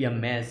 It will be a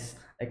mess.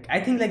 Like I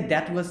think like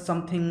that was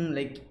something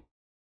like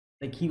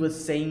he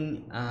was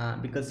saying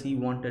because he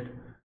wanted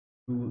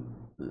to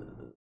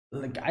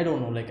like, I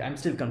don't know, like I'm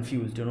still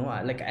confused, you know.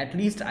 Like at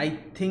least I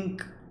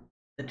think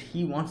that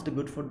he wants the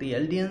good for the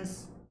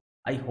Eldians.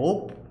 I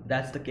hope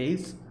that's the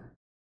case,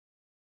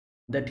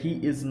 that he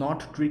is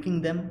not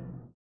tricking them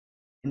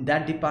in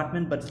that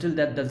department. But still,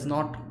 that does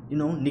not, you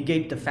know,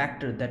 negate the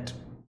factor that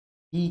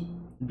he,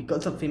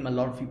 because of him, a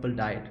lot of people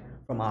died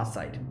from our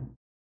side.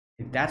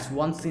 Like, that's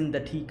one sin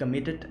that he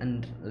committed,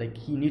 and like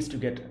he needs to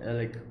get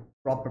like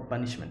proper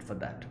punishment for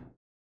that.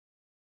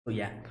 So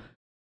yeah,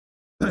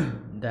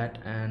 that.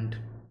 And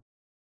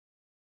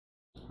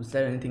was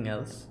there anything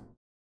else?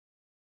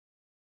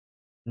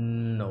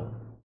 No.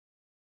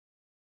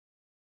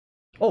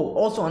 Oh,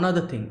 also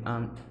another thing.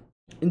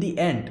 In the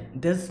end,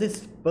 there's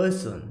this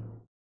person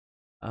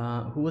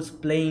who was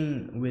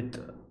playing with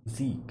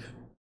Zeke.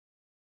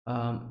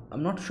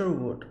 I'm not sure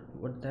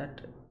what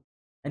that.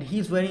 And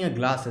he's wearing a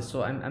glasses,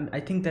 so I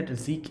think that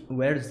Zeke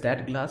wears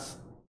that glass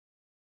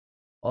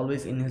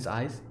always in his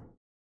eyes.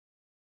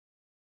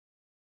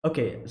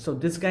 Okay, so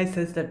this guy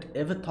says that,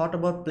 ever thought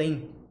about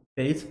playing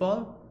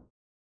baseball?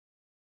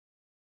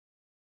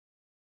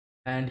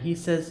 And he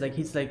says like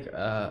he's like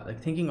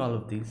thinking all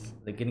of these,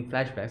 like getting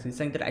flashbacks. He's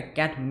saying that I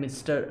can't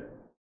Mr.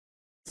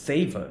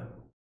 Saver.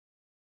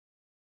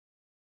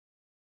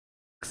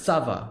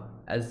 Xava,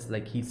 as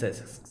like he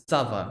says,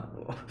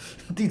 Xava.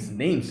 These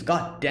names,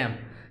 god damn.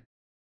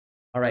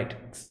 All right,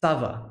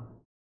 Xava.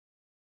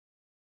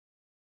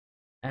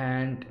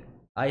 And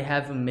I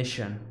have a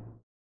mission.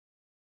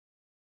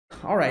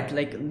 All right,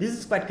 like this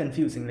is quite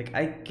confusing. Like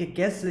I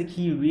guess like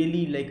he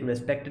really like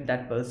respected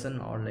that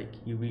person, or like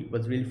he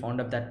was really fond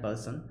of that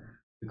person,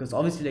 because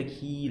obviously like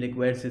he like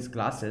wears his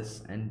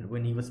glasses, and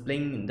when he was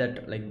playing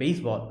that like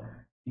baseball,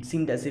 it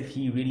seemed as if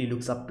he really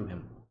looks up to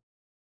him.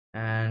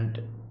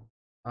 And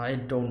I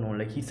don't know,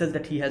 like he says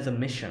that he has a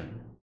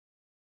mission.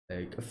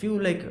 Like a few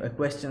like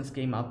questions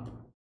came up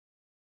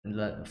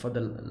for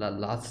the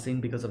last scene,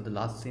 because of the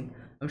last scene.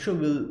 I'm sure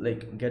we'll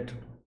like get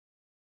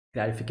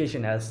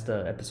clarification as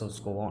the episodes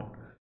go on.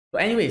 So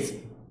anyways,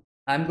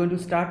 I'm going to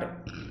start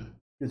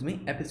excuse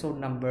me, episode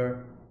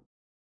number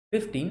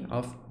 15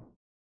 of,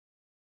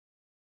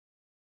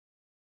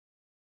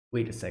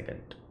 wait a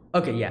second.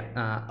 Okay,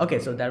 yeah, okay,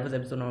 so that was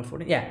episode number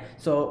 14. Yeah,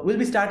 so we'll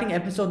be starting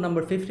episode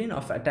number 15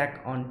 of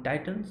Attack on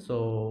Titan.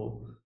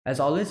 So as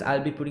always,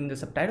 I'll be putting the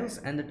subtitles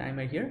and the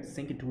timer here.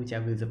 Sync it to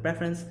whichever is your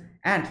preference,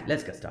 and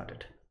let's get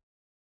started.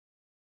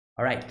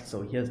 All right,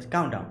 so here's the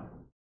countdown.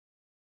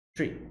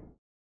 3,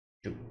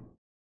 2,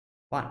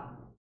 1,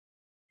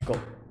 go.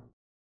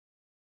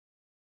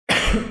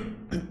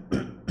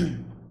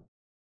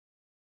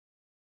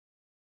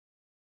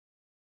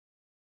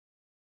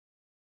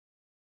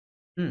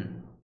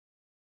 Hmm.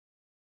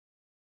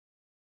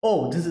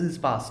 Oh, this is his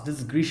past. This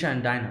is Grisha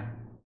and Dinah.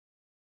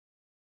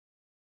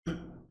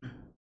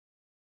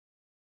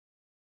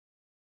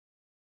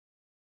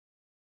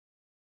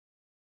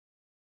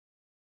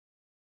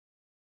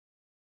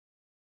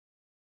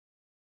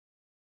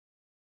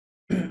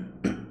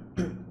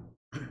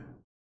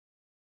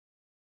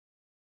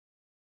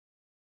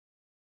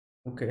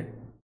 Okay.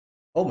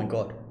 Oh my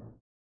god.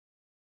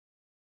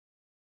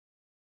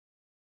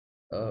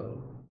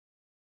 Oh.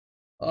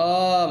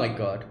 Oh my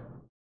god.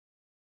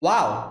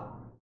 Wow.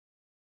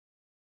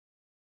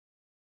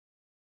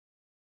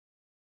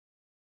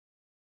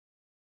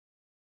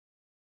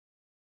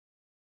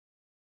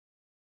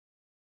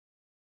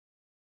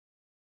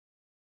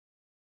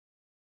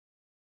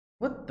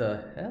 What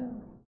the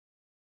hell?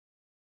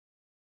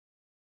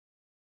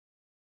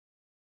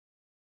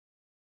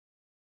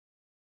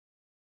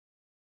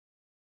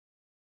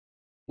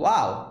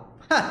 Wow.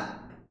 Ha.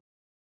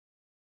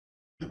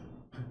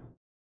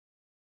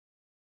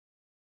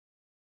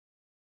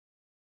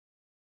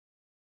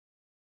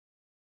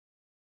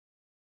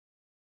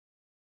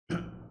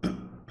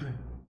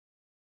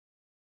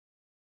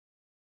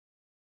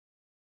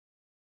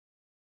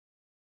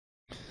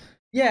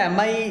 Yeah,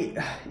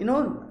 you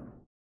know,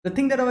 the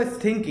thing that I was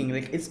thinking,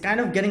 like, it's kind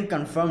of getting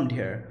confirmed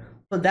here.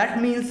 So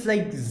that means,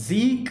 like,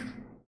 Zeke,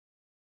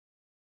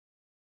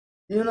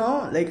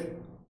 like,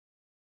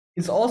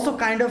 it's also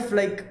kind of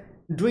like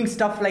doing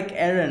stuff like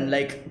Aaron,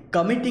 like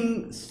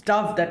committing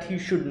stuff that he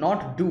should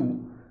not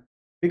do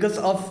because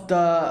of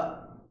the,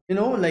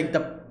 like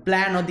the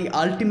plan or the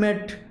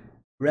ultimate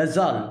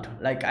result.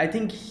 Like, I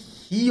think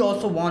he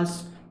also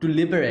wants to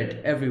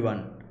liberate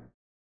everyone.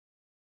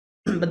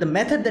 But the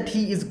method that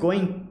he is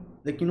going,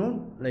 like,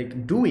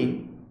 like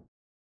doing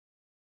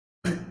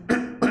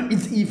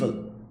is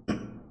evil.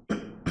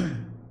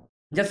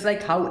 Just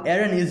like how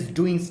Aaron is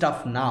doing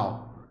stuff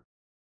now.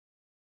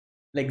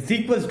 Like,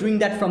 Zeke was doing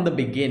that from the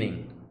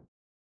beginning.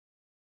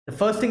 The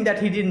first thing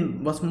that he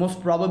did was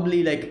most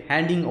probably like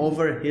handing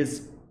over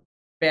his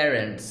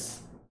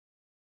parents,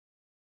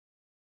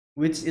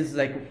 which is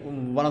like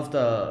one of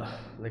the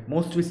like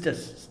most twisted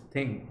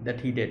thing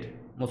that he did,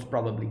 most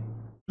probably.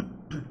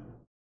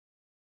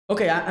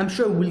 Okay, I'm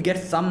sure we'll get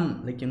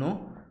some, like,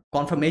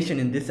 confirmation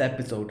in this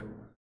episode.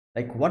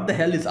 Like, what the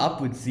hell is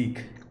up with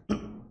Zeke?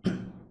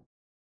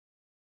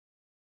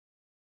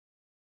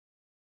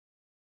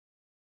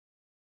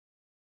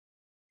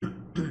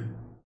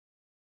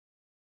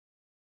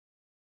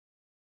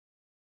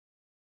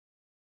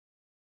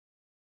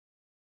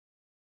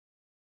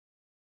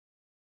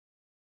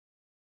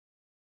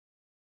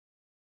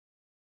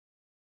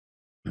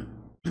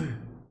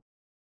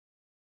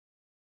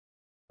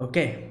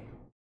 Okay,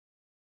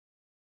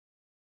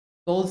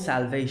 soul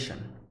salvation.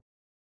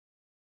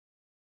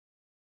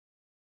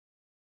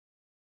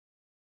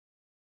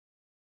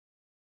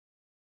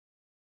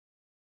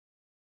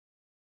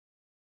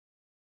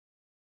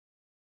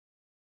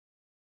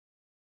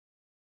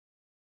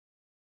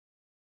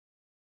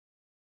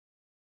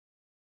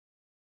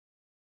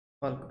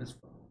 Is,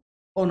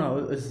 oh no,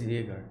 it's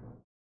Jaeger.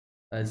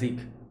 Zeke.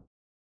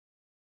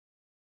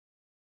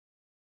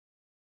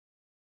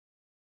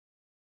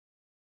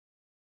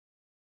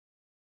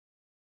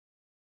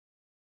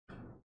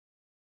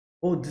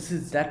 Oh, this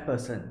is that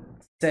person.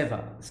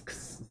 Sava.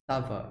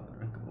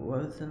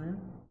 What was the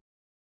name?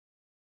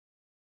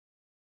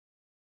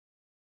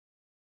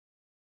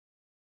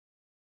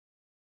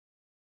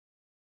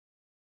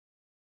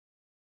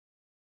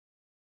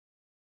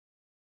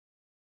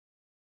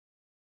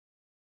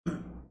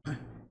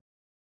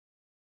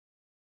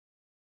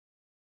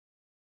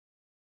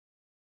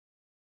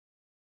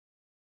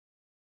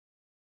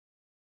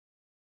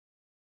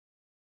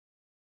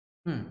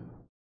 Hmm.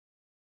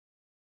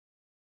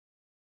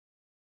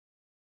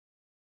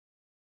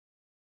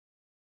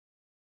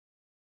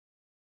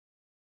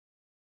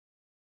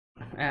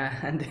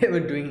 And they were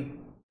doing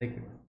like,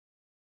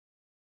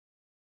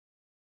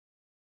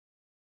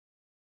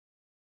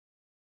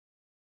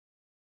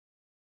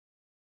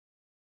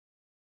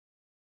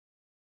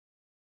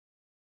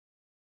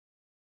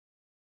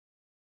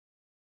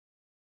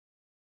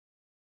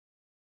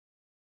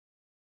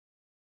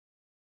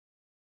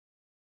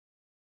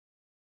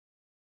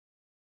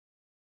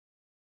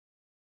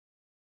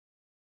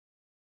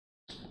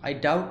 I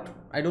doubt,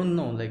 I don't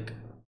know, like,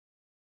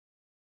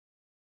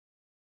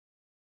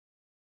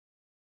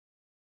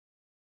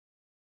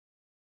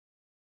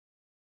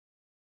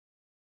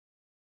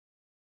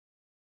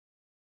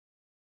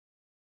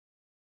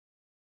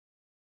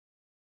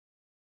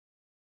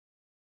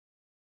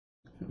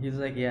 he's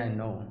like, yeah, I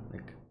know,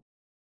 like,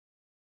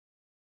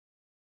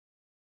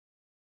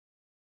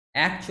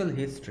 actual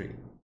history.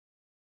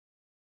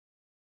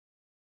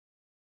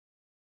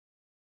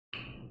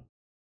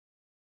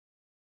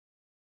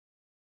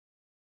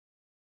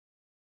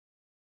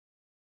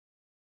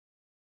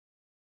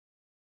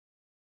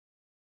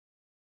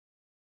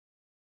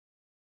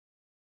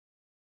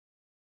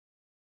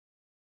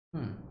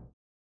 Hmm.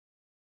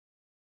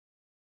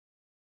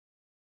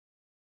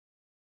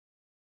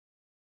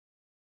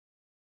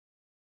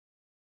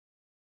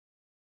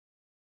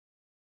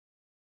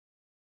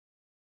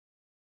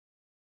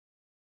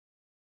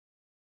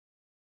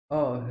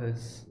 Oh,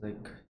 his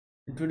like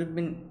it would have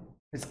been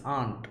his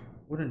aunt,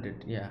 wouldn't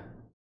it? Yeah,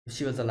 if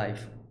she was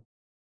alive.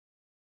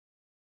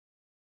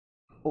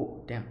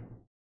 Oh, damn.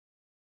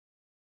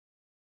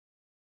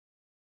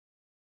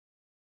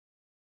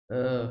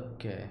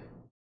 Okay.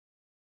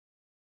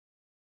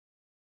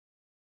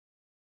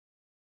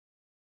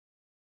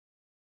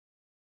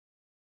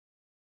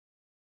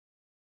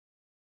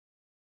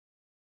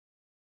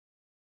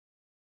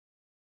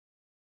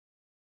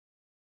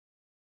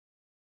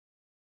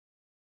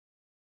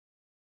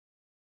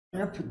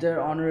 Yep, they're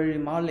honorary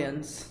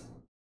Marlians.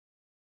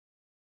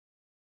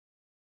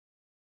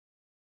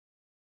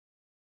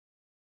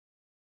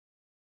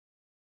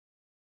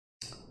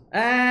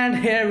 And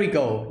here we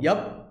go.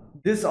 Yep.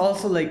 This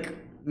also like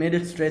made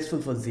it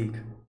stressful for Zeke.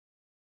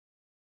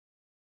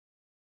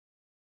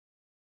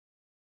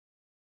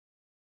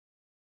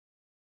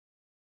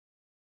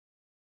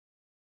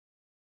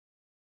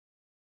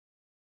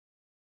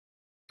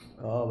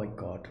 Oh my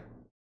god.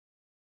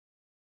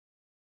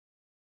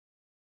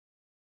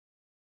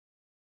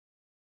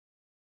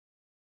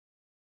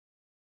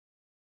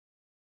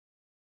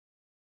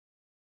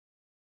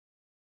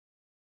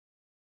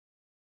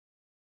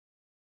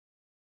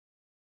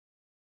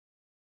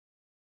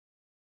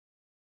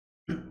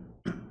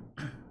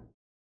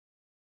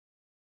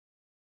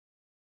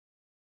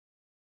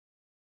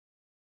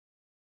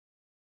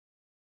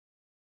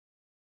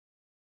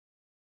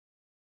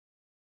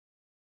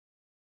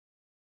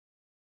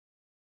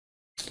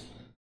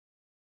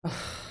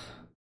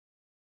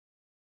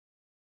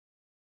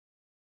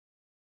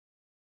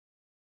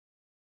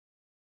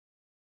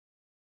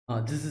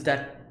 This is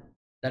that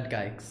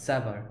guy,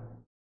 Savar.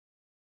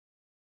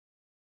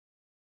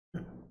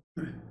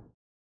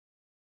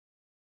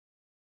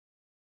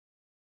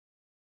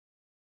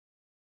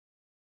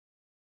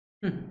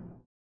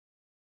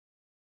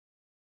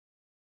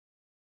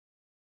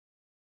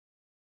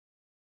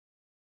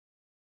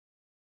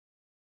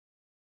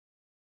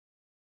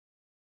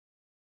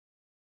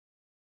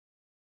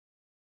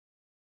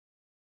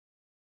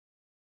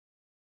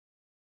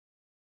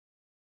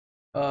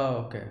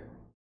 Oh, okay.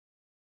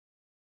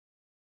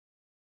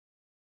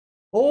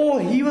 Oh,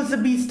 he was the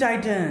Beast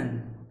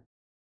Titan.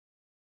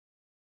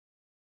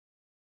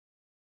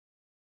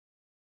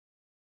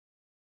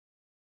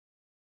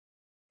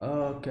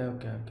 Okay,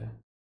 okay, okay.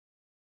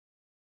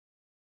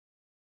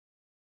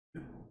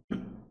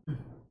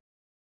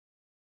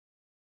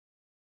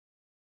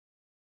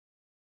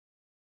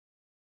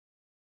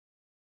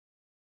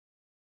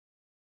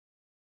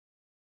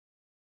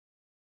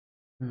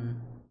 Hmm.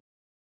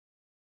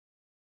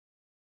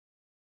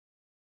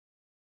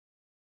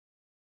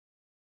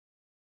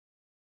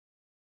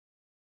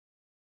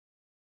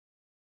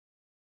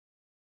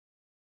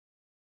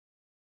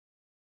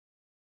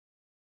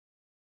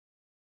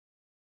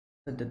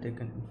 That they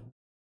can.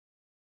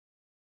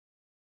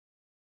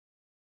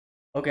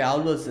 Okay, I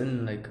was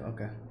in like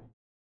okay.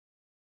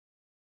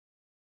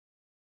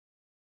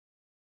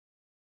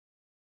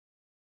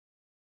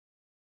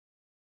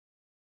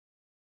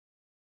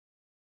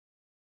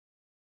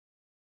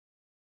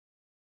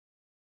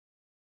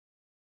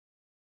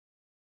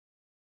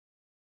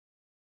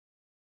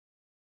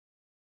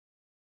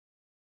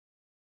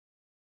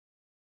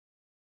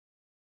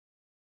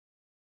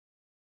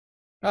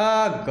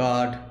 Oh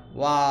God!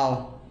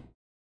 Wow!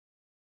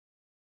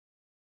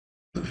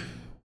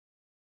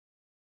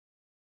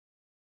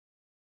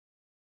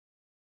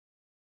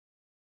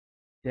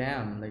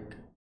 Damn! Like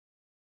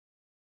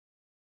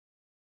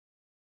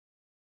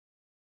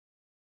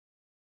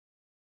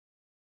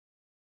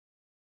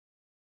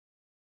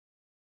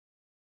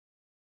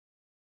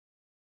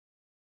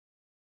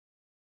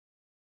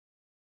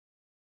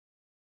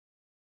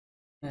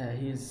yeah,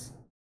 he's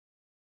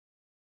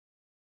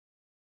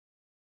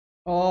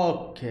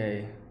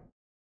okay.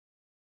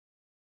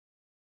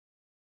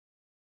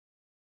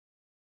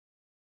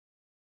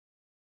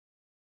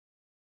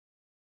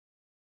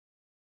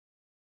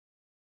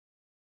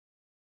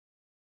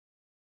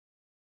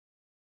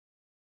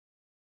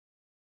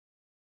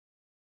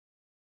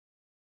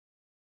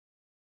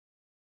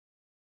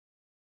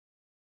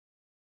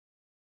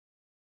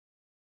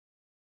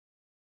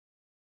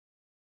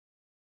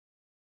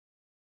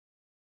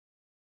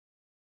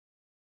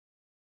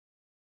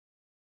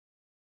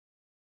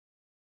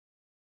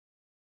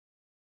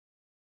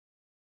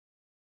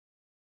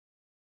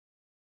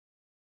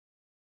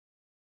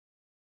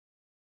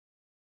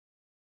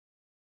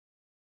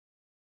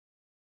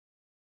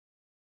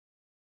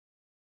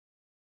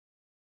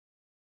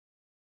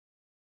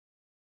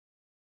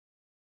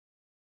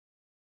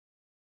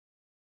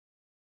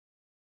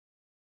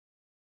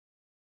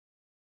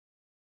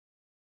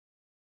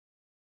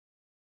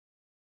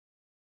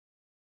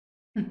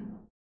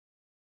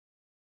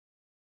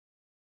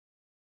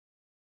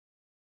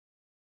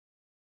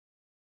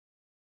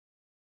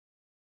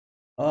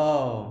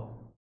 Oh,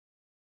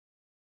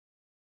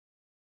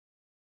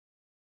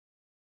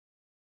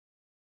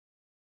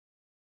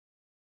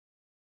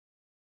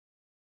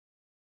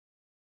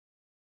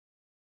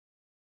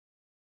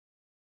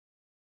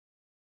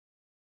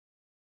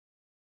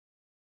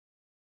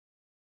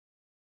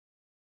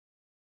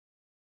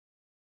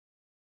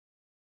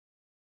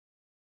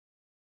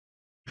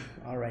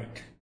 All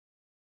right.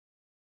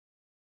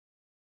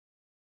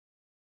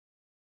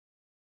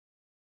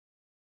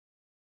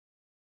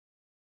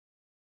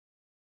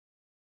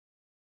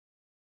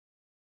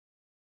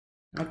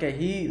 Okay,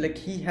 he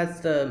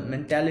has the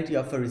mentality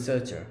of a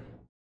researcher.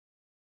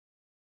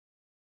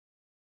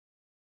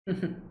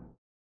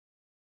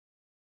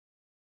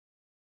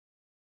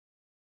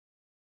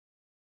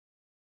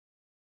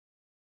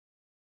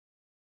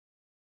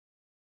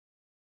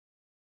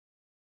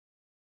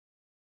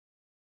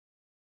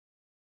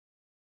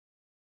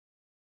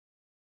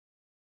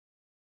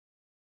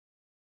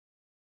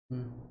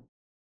 Hmm.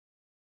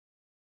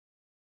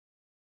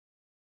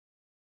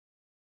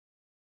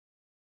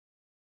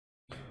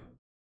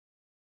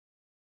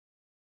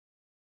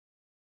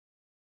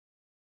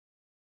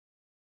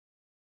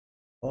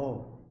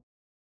 Oh,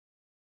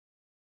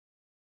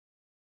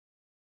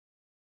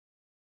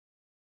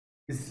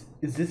 is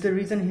this the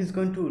reason he's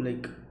going to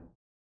like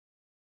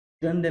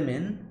turn them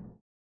in?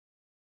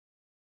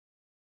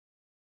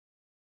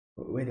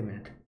 Wait a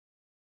minute.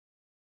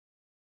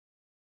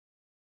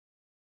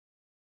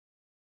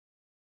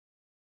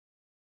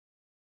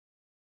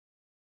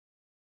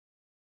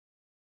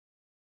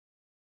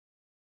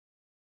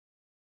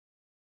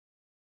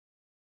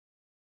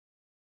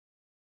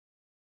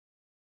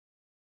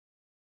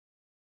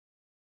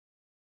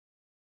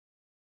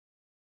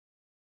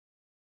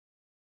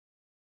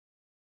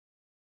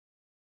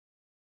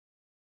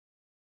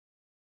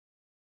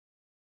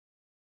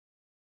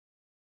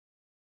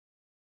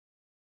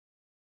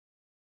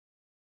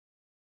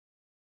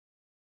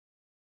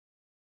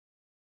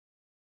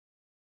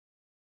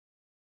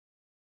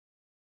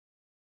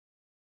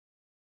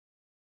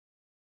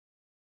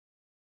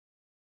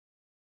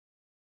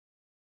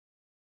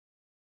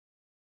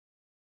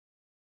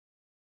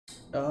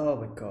 Oh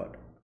my god.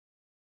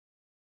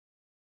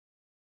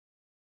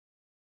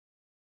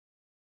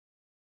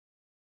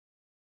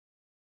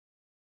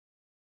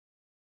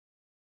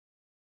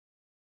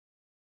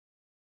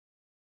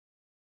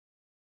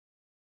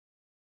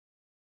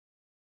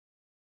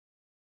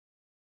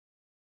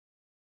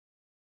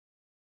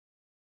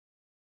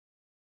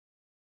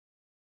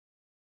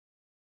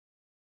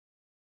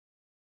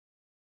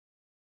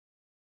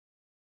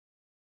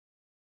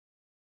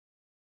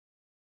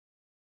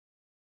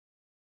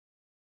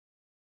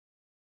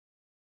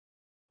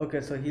 Okay,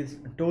 so he's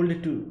told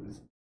it to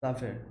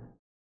Safir.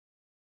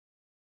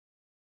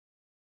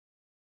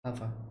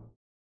 Safa.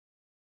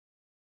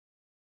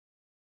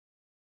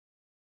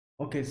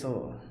 Okay,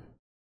 so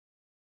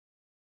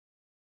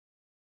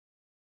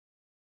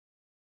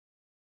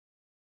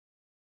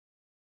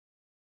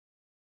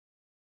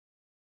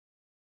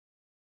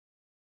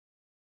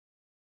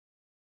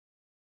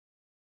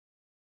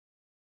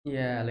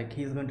yeah, like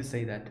he's going to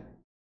say that.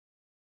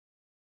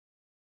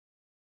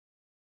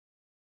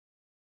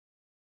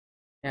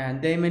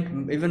 And they might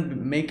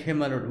even make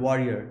him a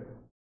warrior.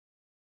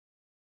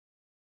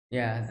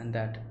 Yeah, and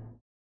that.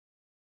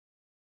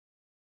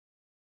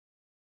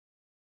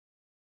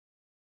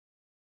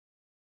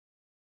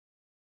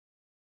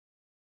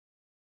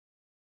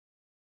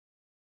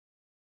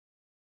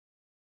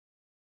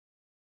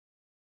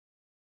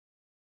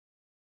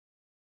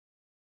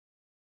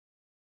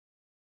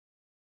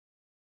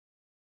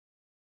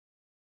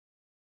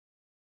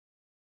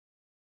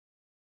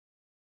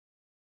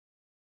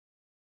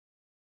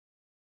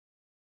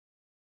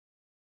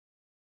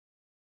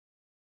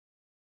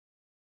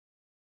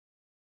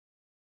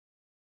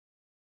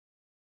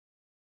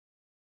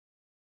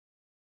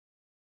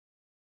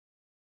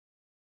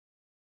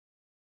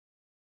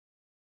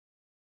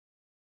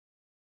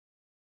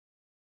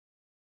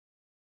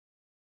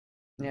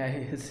 Yeah,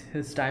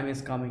 his time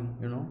is coming,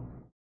 you know.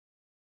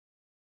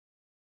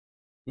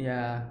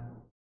 Yeah,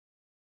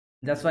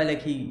 that's why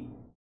like he.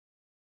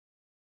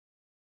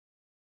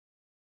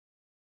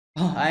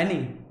 Oh,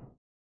 Annie.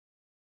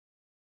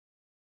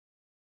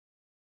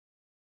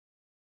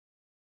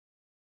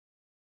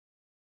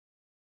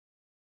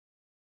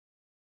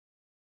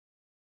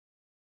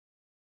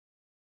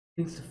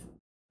 Thinks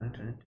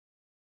internet.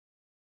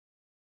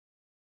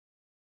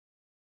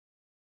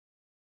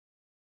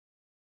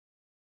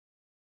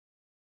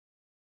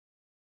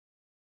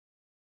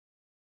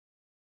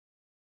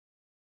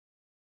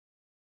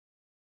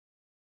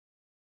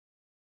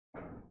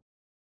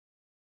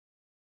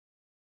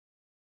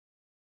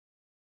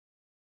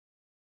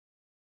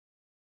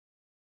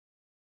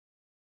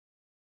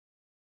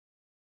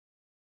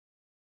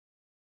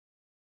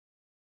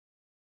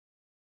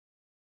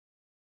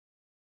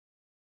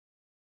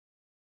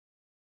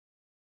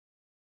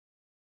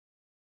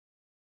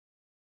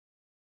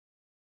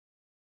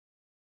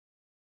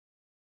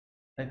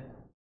 Like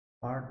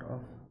part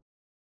of.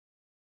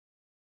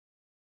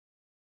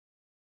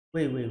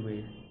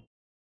 Wait.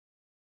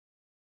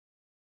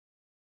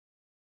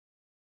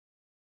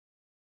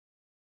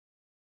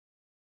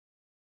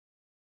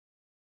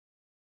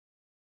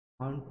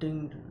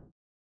 Haunting.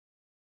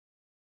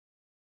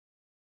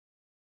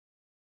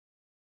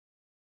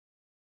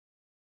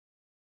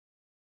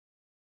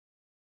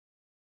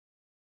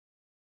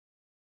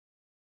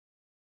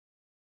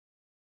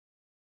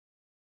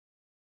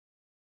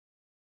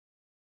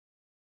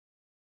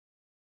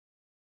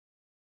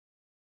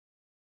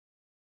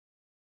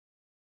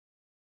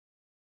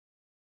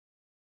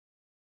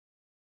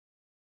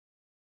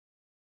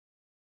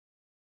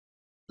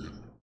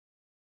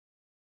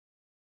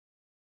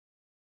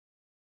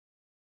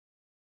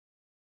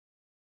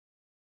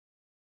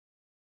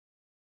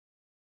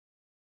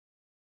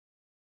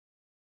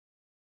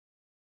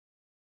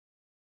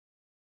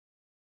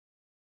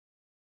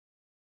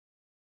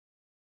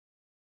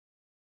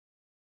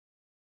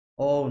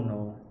 Oh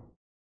no.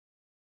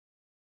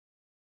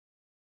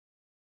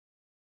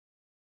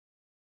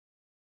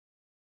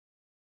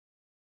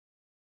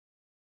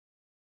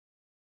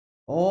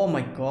 Oh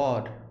my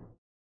god.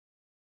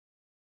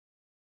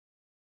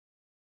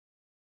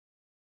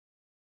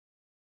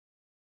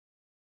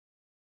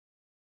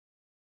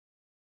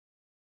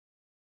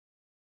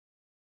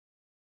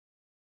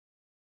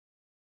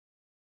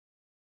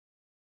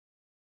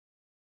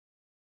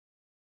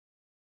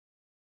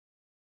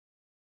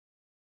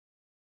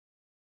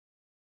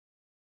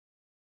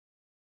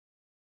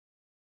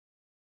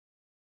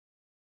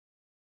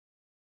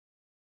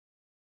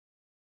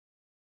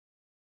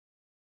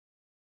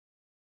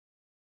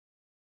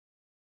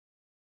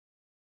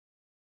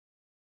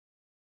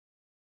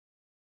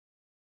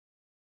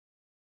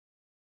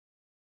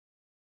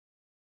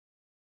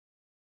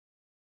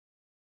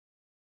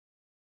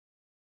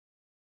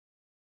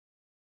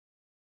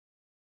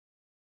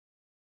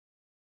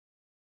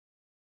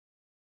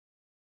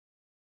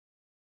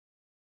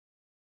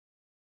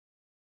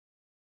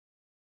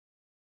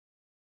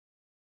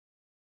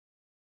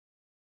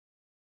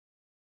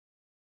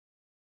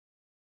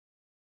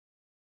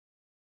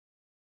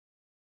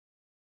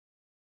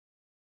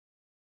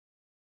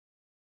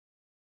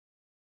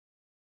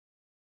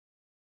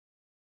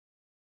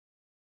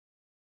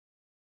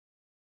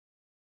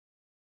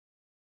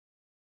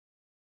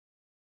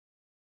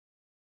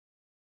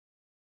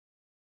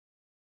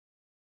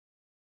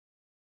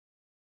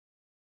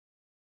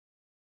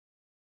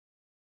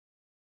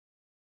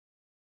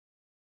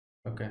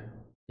 Okay.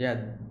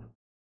 Yeah,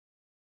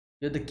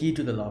 you're the key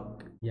to the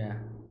lock. Yeah.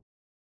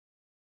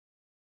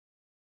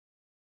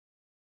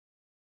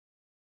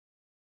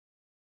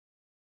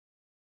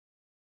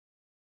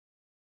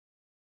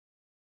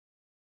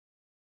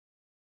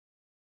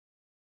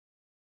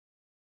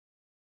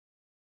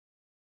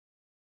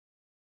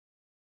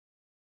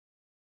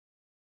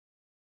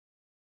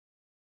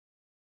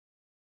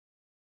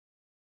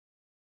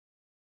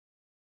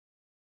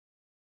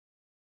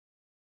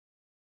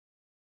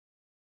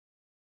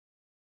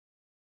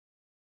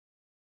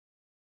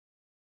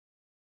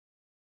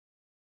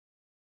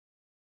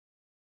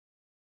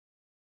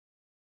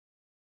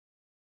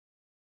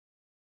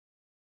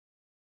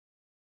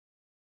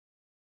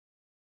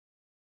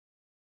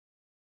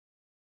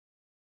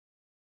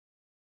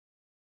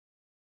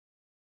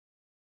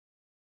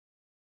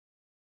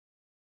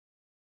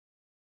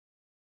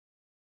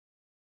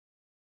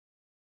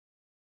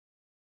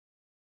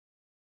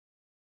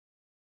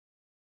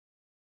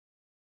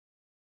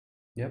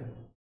 Yep.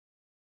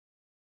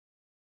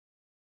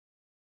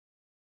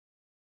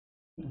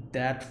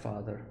 That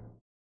father.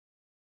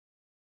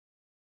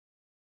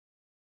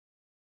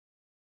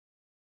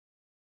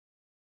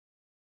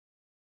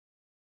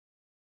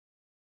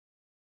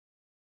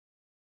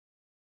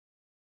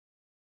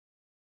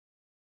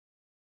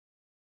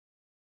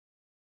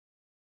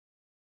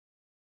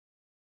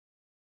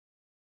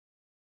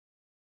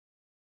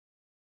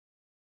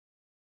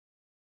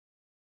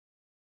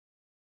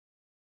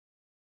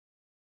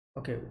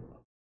 Okay.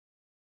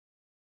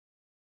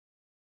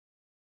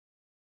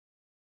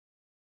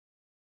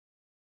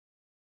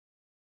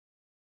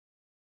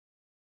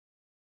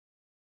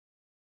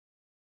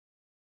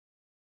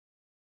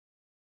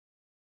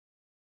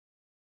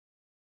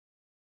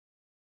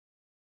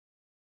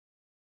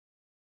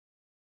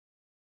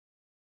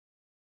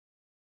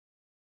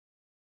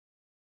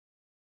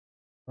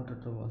 What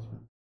it was.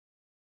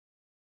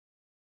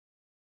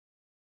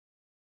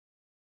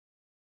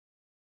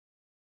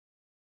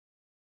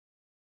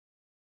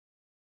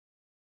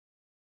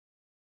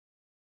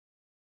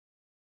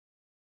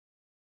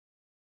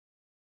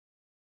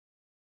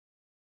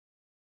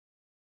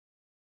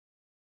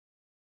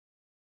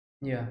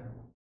 Yeah.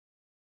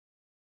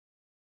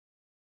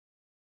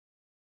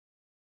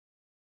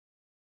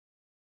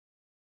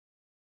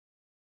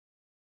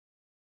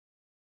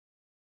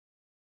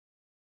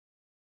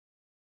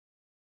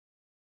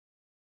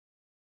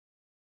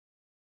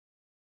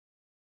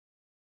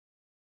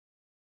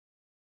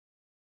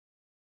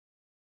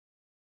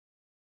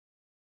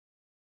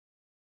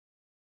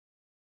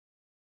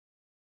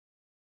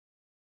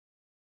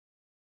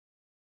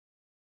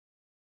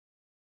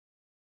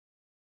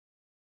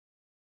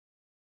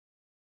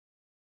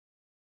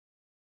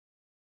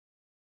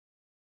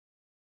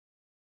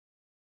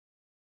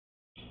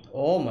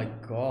 Oh my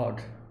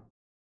god.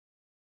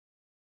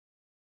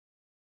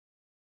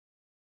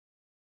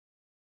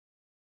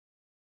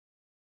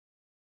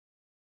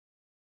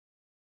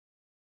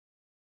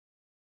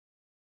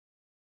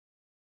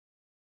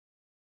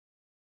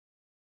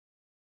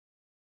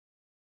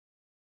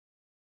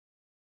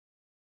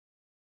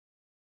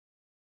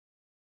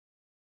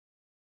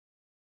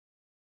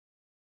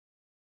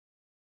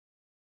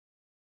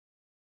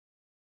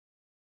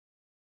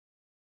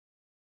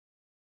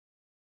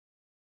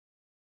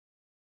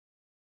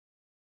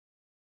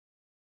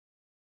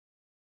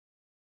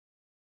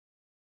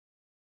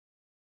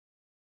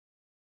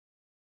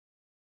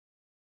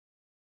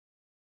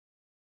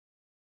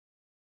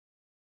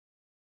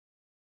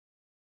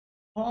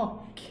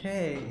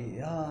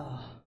 Okay.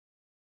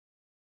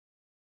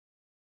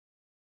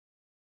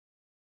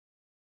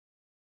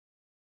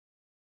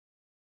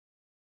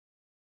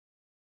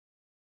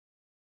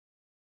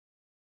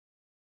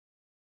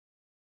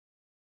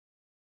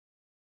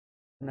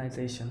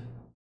 Organization.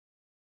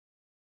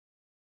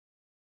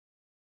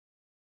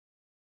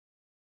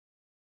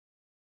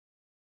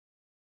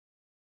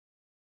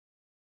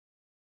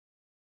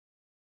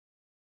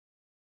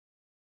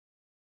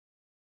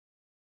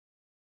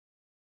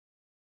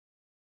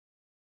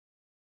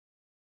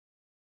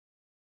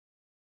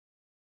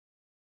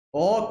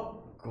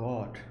 Oh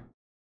God.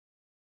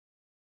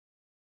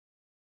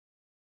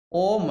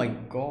 Oh my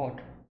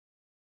God.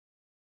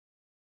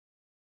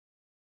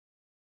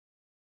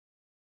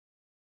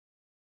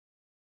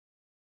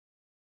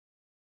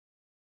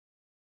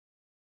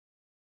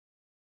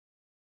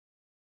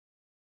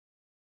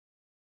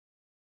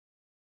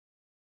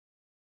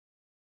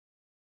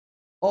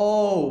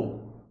 Oh,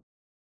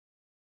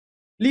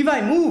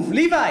 Levi, move,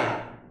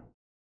 Levi.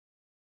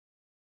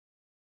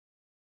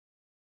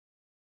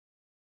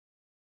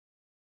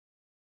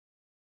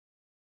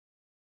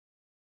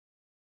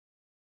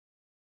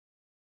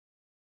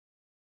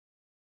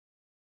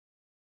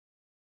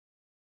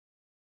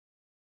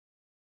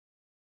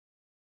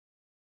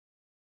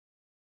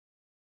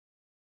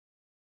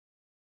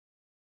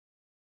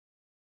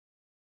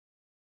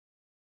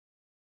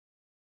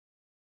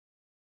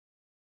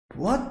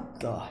 What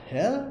the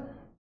hell?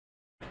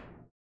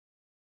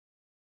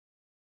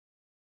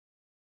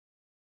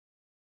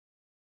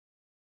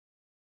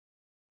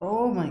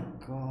 Oh my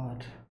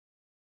God.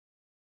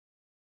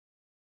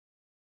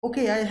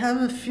 Okay, I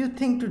have a few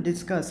things to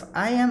discuss.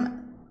 I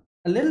am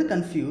a little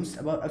confused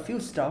about a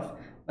few stuff,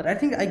 but I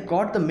think I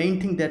got the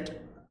main thing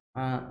that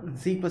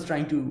Zeke was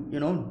trying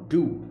to,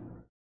 do.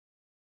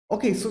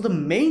 Okay, so the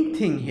main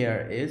thing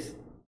here is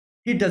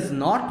he does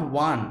not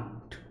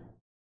want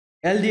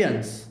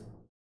Eldians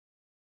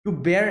to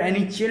bear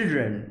any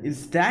children.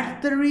 Is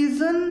that the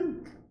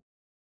reason?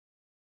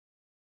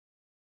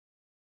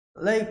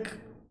 Like,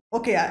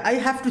 okay, I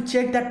have to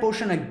check that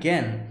portion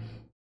again.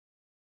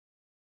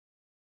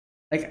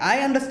 Like,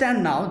 I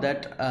understand now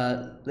that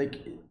like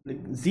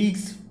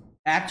Zeke's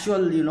actual,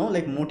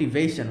 like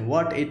motivation,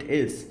 what it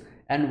is,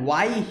 and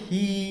why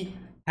he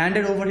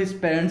handed over his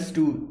parents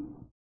to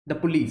the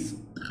police.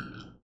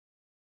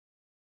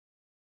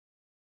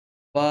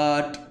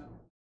 But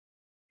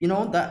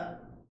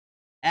the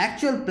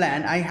actual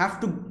plan, I have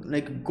to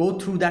like go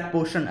through that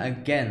portion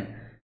again,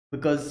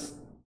 because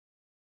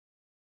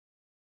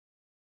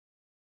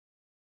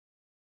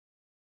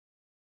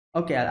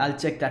okay, I'll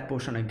check that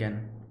portion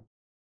again,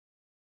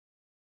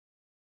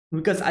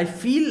 because I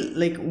feel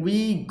like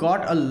we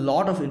got a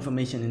lot of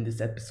information in this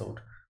episode,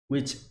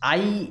 which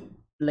I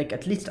like,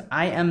 at least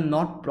I am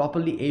not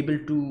properly able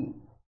to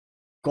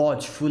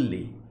gauge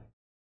fully.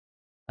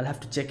 I'll have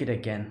to check it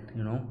again.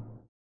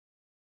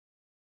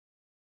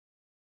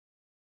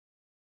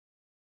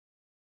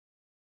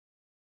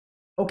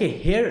 Okay,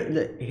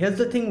 here's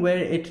the thing where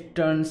it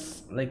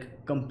turns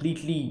like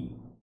completely.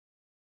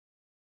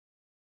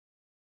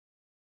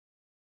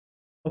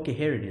 Okay,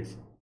 here it is.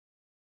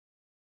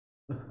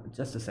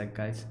 Just a sec,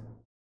 guys.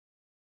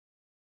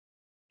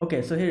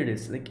 Okay, so here it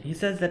is. Like, he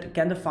says that,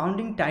 can the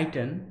founding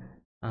titan,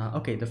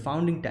 okay, the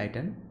founding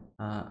titan,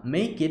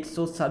 make it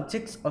so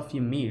subjects of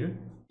Ymir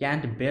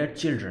can't bear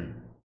children.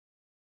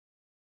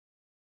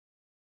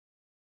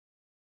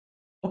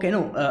 Okay,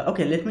 no,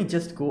 okay, let me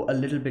just go a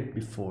little bit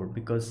before,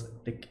 because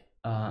like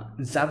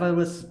Zava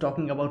was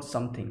talking about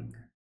something,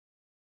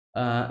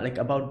 like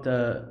about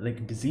the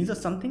like disease or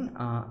something.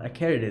 Like,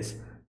 here it is.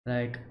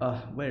 Like,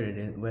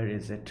 where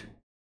is it?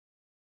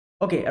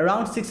 Okay,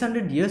 around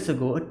 600 years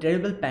ago, a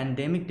terrible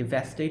pandemic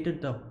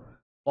devastated the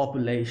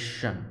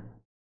population.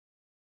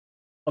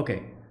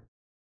 Okay,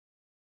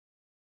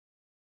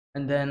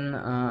 and then,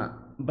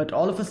 but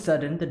all of a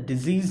sudden, the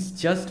disease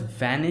just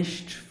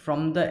vanished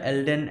from the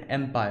Elden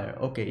Empire.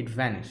 Okay, it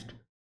vanished.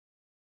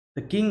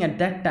 The king at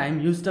that time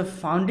used a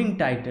founding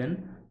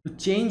titan to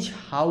change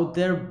how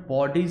their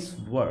bodies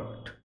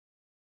worked.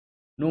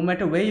 No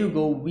matter where you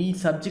go, we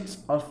subjects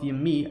of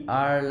Ymir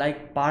are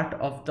like part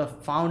of the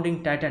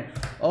founding titan.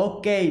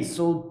 Okay,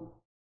 so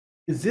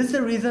is this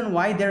the reason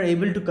why they're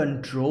able to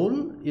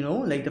control,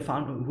 like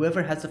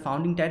whoever has the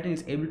founding titan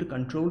is able to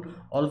control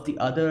all of the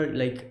other,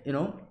 like,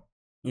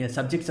 yeah,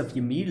 subjects of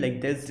Ymir?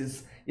 Like, there's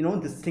this,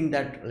 this thing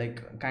that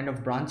like kind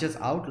of branches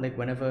out, like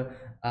whenever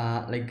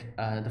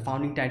the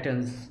founding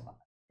titans,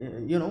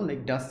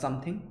 like does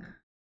something,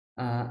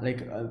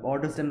 like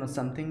orders them or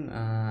something.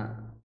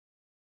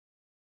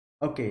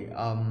 Okay,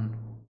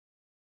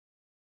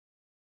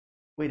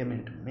 wait a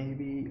minute,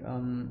 maybe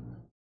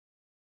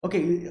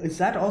okay, is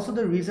that also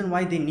the reason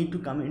why they need to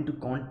come into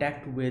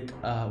contact with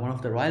one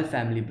of the royal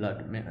family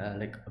blood,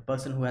 like a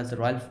person who has the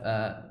royal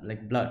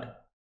like blood?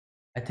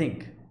 I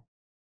think,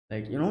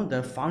 like,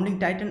 the founding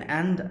titan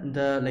and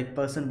the like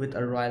person with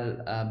a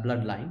royal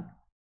bloodline,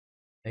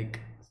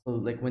 like, so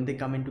like when they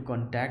come into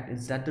contact,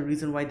 is that the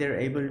reason why they're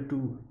able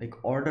to like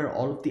order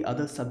all of the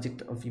other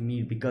subject of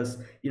Ymir? Because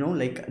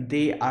like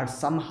they are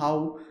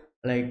somehow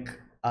like,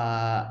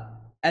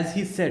 as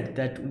he said,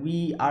 that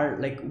we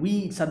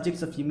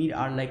subjects of Ymir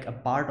are like a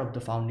part of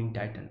the founding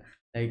titan,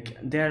 like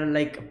they're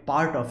like a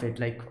part of it,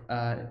 like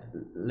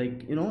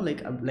like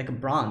like a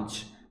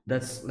branch,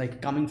 that's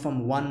like coming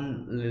from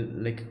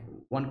like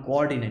one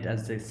coordinate,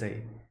 as they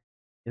say,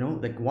 you know,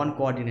 like one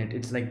coordinate,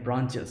 it's like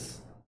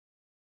branches.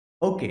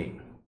 Okay,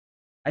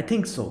 I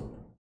think so.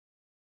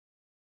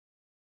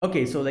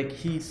 Okay, so like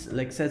he's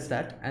like says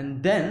that,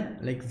 and then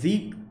like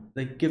Zeke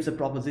like gives a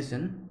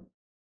proposition.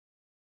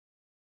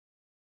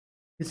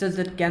 He says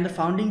that, can the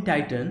founding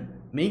titan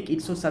make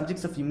it so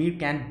subjects of Ymir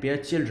can't bear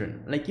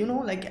children? Like, you know,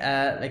 like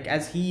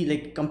as he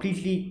like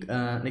completely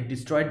like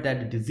destroyed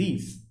that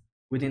disease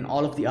within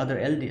all of the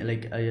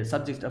other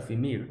subjects of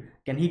Ymir,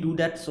 can he do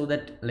that so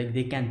that like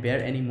they can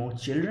bear any more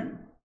children?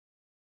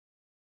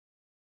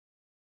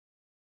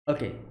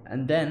 Okay,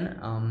 and then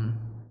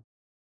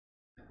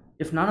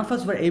if none of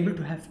us were able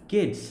to have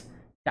kids,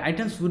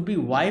 titans would be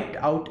wiped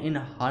out in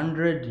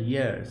 100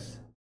 years.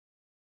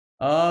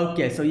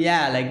 Okay, so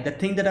yeah, like the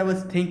thing that I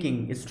was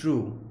thinking is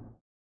true.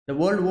 The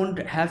world won't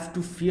have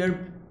to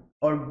fear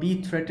or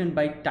be threatened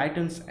by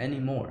titans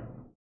anymore.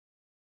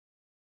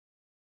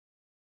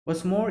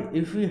 What's more,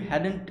 if we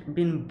hadn't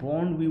been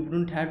born, we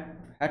wouldn't have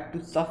had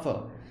to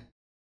suffer.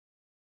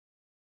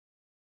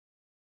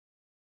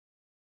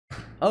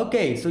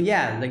 Okay, so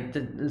yeah, like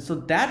so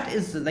that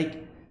is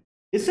like,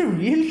 it's a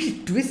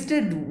really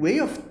twisted way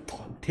of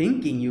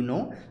thinking, you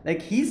know.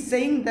 Like he's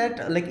saying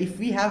that like if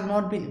we have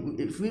not been,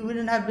 if we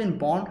wouldn't have been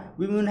born,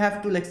 we wouldn't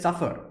have to like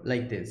suffer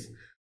like this.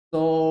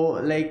 So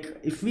like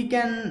if we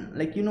can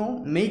like, you know,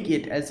 make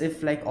it as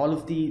if like all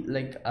of the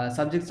like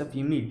subjects of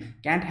Ymir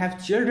can't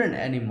have children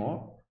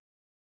anymore,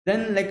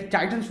 then like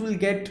titans will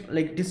get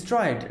like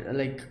destroyed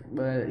like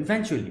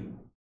eventually,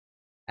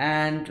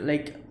 and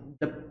like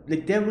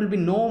like there will be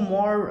no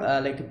more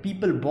like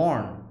people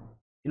born,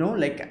 you know,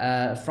 like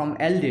from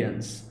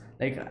Eldians.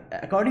 Like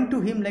according to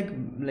him,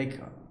 like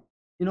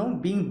you know,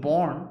 being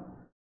born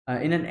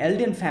in an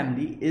Eldian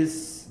family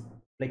is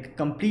like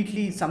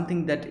completely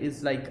something that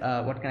is like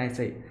what can I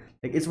say,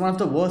 like it's one of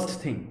the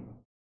worst thing,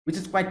 which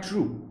is quite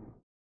true.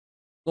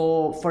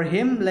 So for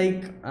him,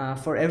 like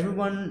for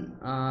everyone,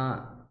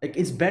 like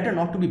it's better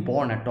not to be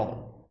born at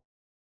all.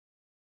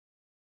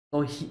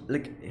 So he,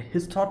 like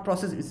his thought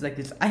process is like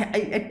this.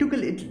 I took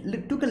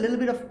it took a little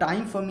bit of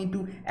time for me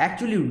to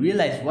actually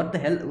realize what the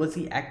hell was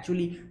he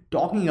actually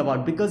talking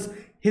about, because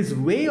his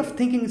way of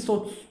thinking is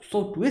so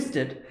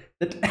twisted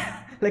that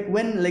like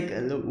when like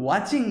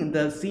watching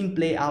the scene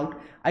play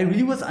out, I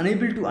really was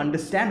unable to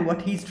understand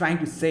what he's trying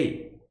to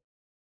say.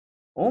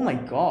 Oh my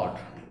god.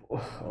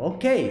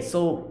 Okay,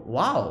 so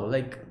wow,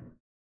 like,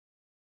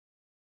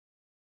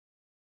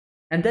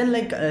 and then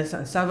like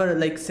Savar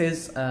like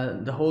says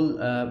the whole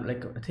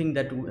like thing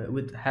that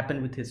with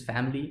happened with his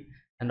family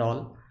and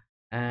all.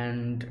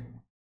 And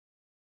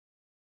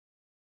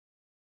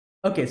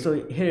okay,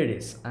 so here it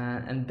is,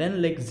 and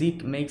then like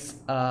Zeke makes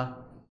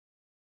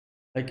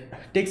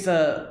like takes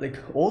a like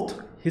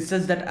oath. He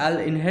says that, I'll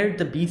inherit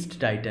the beast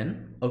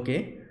titan,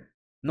 okay,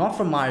 not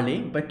from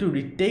Marley, but to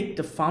retake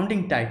the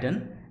founding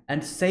titan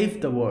and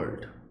save the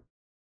world.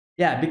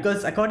 Yeah,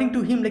 because according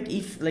to him, like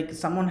if like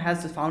someone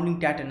has a founding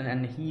titan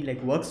and he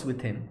like works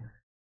with him,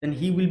 then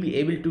he will be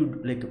able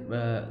to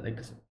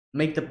like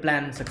make the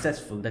plan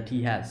successful that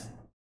he has.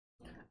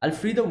 I'll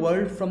free the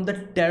world from the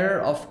terror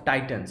of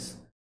titans,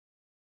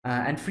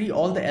 and free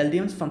all the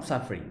Eldians from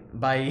suffering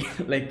by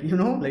like, you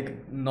know,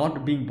 like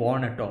not being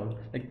born at all.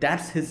 Like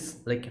that's his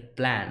like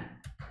plan.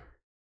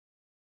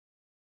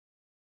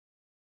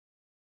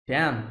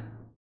 Damn.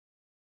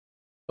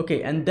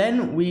 Okay, and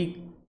then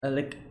we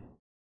like,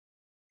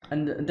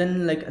 and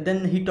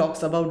then he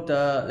talks about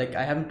the like,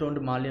 I haven't told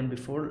Marlian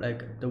before,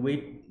 like the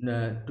way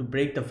to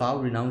break the vow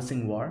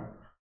renouncing war.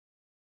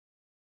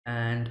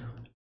 And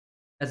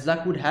as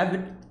luck would have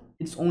it,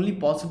 it's only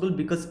possible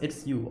because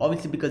it's you,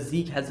 obviously, because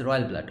Zeke has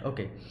royal blood.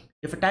 Okay,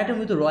 if a titan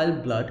with a royal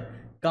blood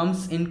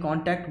comes in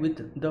contact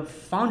with the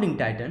founding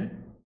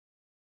titan,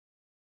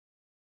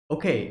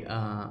 okay,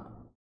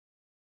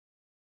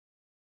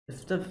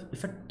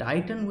 if a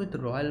titan with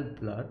royal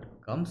blood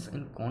comes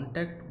in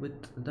contact with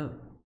the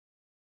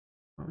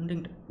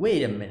founding,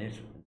 wait a minute,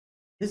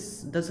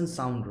 this doesn't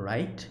sound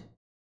right.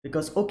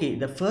 Because okay,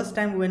 the first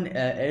time when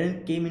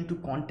Eren came into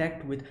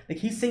contact with, like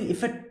he's saying,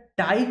 if a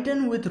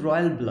titan with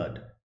royal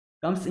blood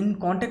comes in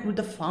contact with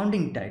the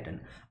founding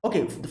titan.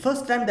 Okay, the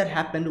first time that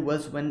happened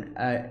was when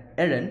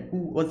Eren, who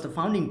was the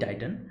founding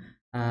titan,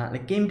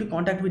 like came into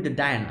contact with the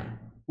Diana,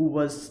 who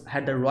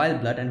had the royal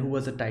blood and who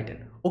was a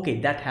titan. Okay,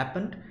 that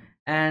happened,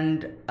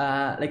 and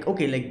like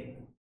okay, like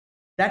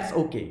that's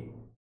okay.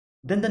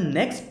 Then the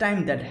next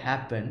time that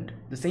happened,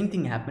 the same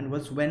thing happened,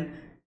 was when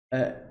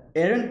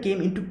Eren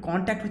came into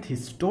contact with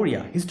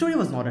Historia. Historia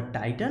was not a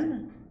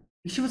titan.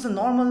 She was a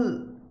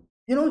normal,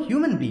 you know,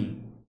 human being.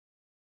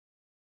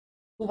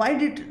 So why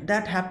did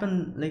that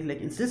happen? Like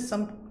is this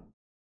some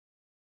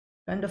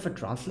kind of a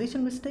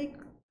translation mistake?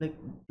 Like,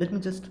 let me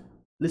just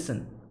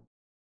listen.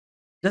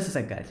 Just a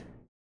sec, guys.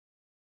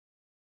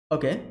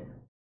 Okay.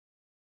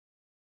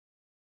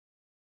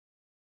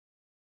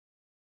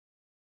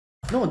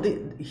 No,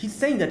 he's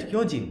saying that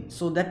Kyojin.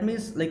 So that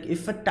means like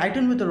if a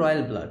titan with a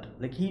royal blood,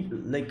 like he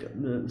like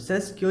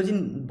says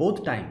Kyojin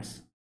both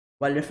times.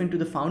 while referring to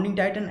the founding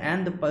titan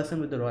and the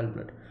person with the royal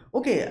blood.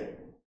 Okay,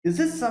 is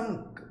this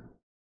some,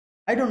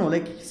 I don't know,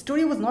 like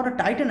Historia was not a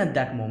titan at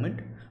that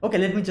moment. Okay,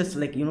 let me just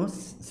like,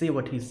 say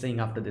what he's saying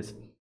after this.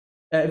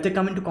 If they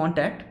come into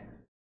contact,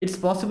 it's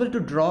possible to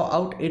draw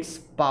out its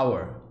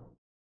power.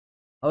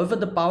 However,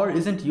 the power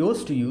isn't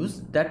yours to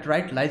use. That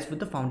right lies with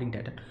the founding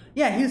titan.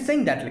 Yeah, he's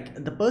saying that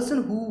like the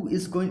person who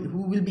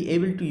will be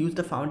able to use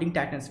the founding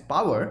titan's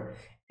power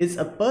is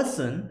a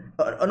person,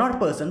 or not a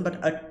person, but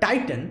a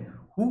titan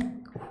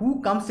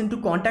who comes into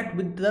contact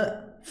with the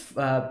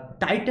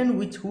titan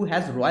who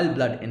has royal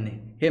blood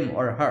in him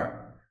or her.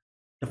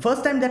 The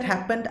first time that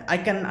happened, I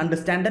can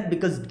understand that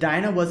because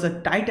Diana was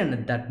a titan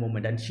at that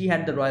moment and she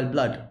had the royal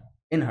blood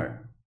in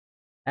her,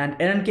 and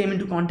Eren came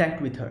into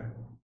contact with her.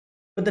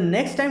 But the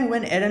next time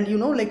when Eren,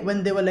 like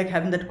when they were like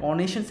having that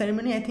coronation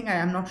ceremony, I think, I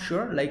am not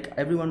sure, like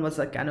everyone was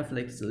like kind of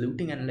like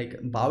saluting and like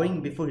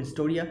bowing before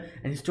Historia,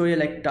 and Historia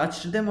like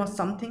touched them or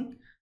something.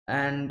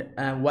 And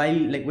while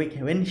like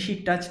when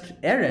she touched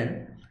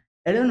Eren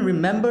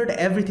remembered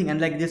everything,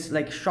 and like this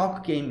like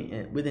shock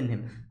came within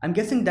him. I'm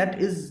guessing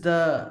that is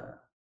the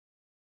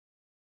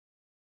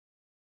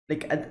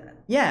like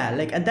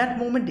like at that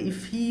moment,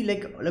 if he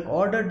like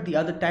ordered the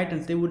other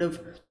titans, they would have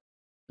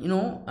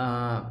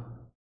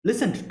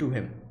listened to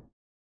him,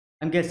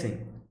 I'm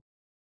guessing.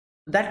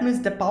 That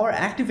means the power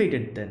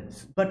activated then.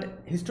 But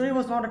Historia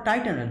was not a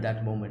titan at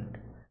that moment,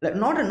 like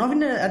not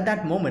even at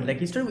that moment. Like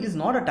Historia is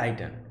not a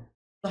titan,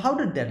 so how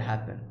did that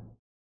happen?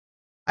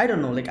 I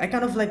don't know, like I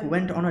kind of like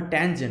went on a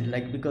tangent,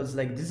 like because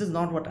like this is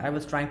not what I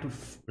was trying to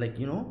like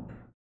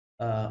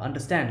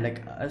understand.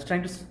 Like I was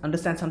trying to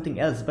understand something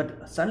else,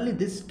 but suddenly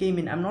this came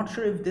in. I'm not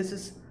sure if this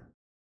is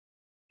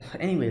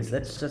anyways,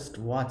 let's just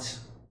watch.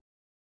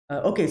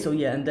 Okay, so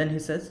yeah, and then he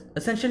says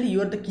essentially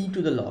you are the key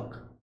to the lock.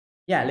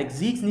 Yeah, like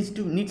Zeke needs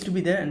to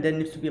be there, and there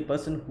needs to be a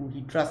person who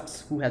he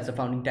trusts, who has a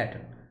founding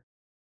titan.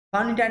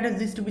 Founding titan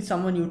needs to be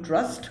someone you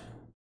trust,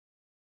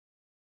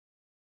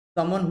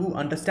 someone who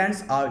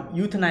understands our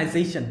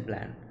euthanization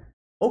plan.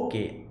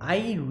 Okay,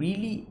 I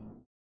really,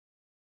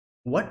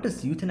 what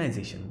does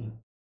euthanization mean?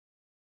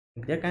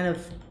 Like they're kind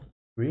of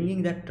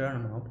bringing that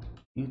term up.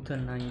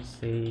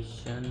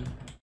 Euthanization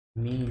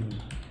mean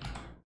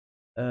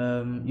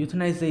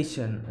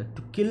euthanization,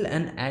 to kill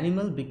an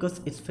animal because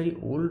it's very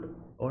old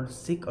or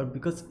sick, or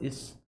because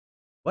it's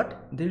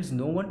what, there is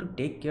no one to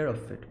take care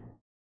of it.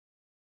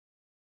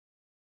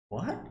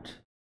 What?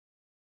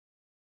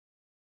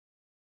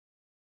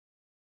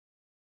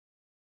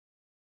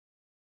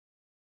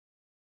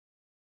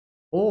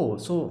 Oh,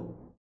 so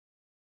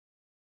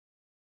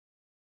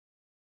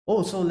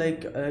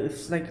like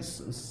if like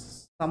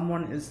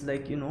someone is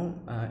like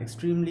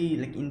extremely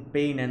like in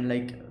pain and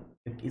like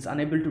is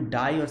unable to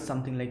die or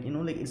something, like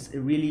like it's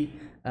really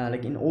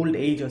like in old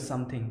age or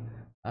something,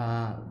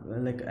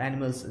 like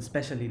animals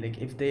especially, like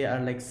if they are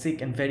like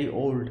sick and very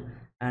old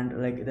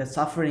and like they're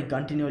suffering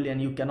continually,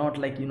 and you cannot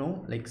like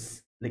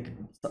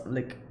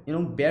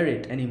bear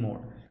it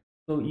anymore,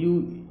 so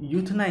you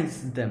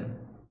euthanize them.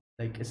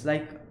 Like it's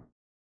like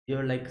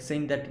you're like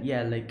saying that,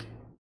 yeah, like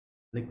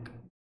like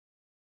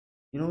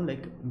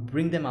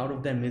bring them out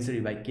of their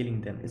misery by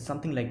killing them. It's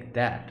something like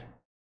that.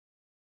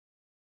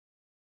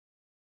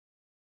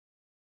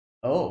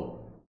 Oh,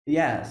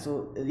 yeah,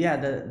 so yeah,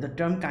 the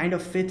term kind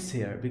of fits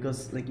here,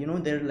 because like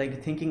they're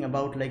like thinking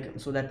about like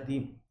so that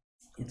the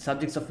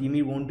subjects of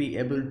Ymir won't be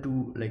able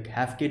to like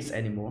have kids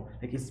anymore.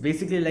 Like it's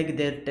basically like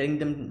they're telling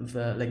them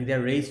like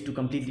they're raised to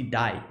completely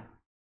die,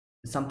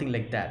 something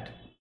like that,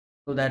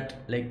 so that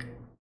like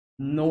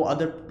no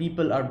other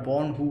people are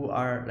born who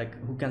are like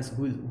who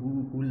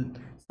will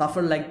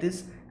suffer like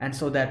this, and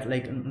so that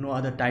like no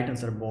other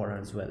titans are born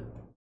as well.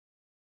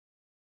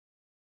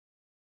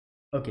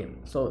 Okay,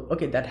 so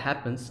okay, that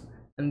happens,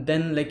 and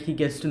then like he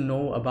gets to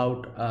know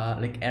about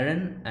like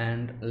Eren,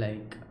 and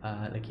like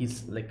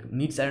he's like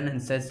meets Eren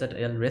and says that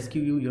I'll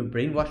rescue you, you're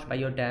brainwashed by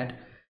your dad.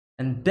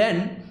 And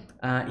then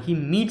he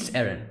meets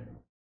Eren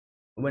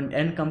when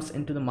Eren comes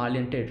into the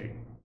Marleyan territory.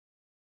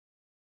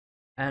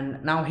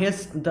 And now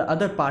here's the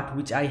other part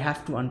which I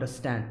have to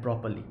understand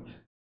properly.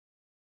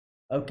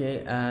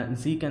 Okay,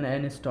 Zeke and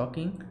Eren is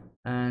talking,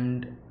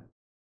 and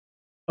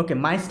okay,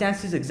 my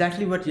stance is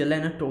exactly what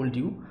Yelena told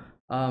you.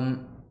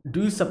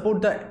 Do you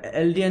support the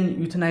Eldian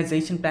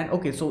euthanization plan?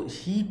 Okay, so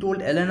he told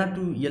Yelena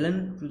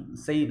to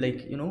say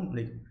like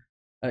like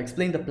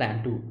explain the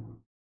plan to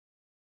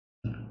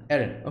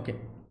Eren. Okay,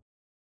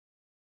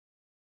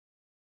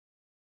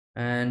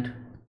 and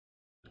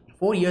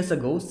 4 years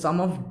ago, some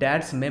of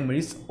Dad's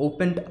memories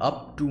opened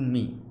up to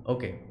me.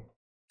 Okay,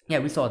 yeah,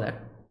 we saw that.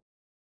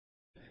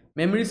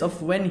 Memories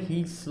of when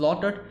he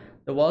slaughtered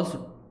the Walls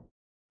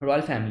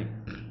royal family.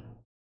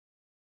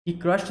 He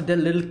crushed their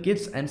little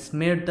kids and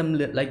smeared them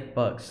like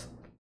bugs.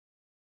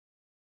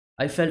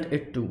 I felt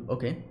it too.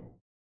 Okay.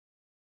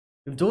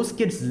 If those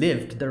kids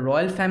lived, the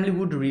royal family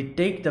would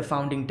retake the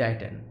founding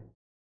titan.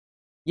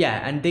 Yeah,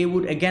 and they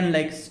would again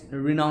like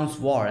renounce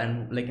war,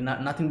 and like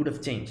nothing would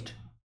have changed.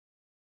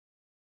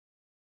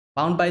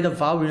 Bound by the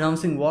vow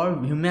renouncing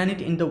war,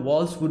 humanity in the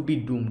walls would be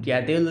doomed.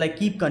 Yeah, they'll like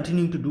keep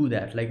continuing to do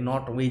that, like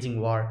not waging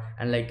war,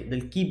 and like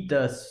they'll keep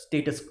the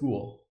status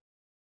quo,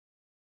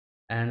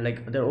 and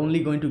like they're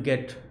only going to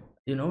get,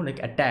 you know, like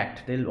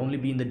attacked. They'll only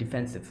be in the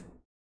defensive.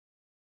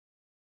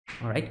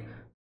 All right,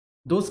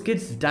 those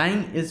kids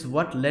dying is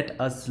what let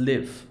us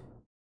live.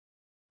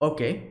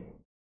 Okay,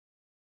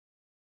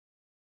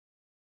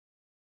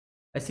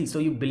 I see. So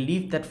you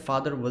believe that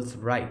father was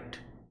right.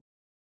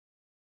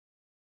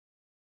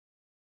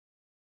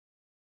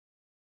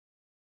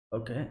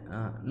 Okay,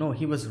 no,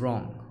 he was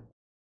wrong.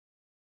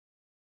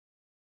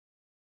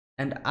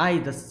 And I,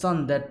 the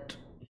son that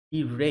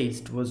he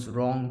raised, was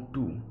wrong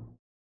too.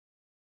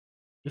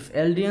 If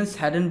Eldians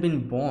hadn't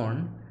been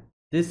born,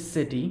 this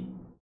city,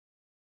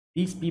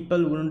 these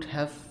people wouldn't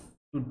have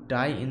to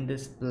die in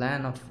this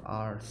plan of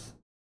ours.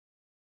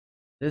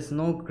 There's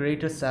no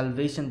greater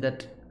salvation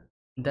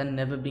than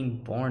never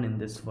being born in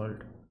this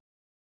world.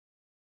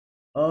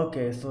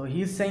 Okay, so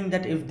he's saying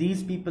that if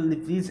these people,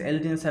 if these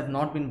Eldians have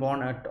not been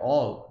born at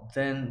all,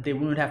 then they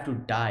wouldn't have to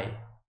die.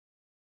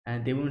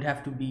 And they wouldn't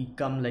have to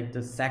become like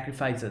the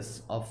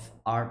sacrifices of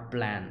our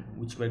plan,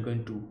 which we're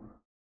going to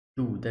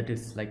do. That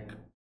is like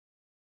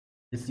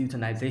this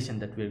euthanization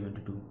that we're going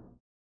to do.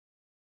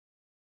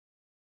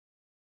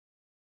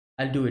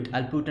 I'll do it.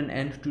 I'll put an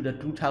end to the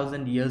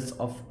 2000 years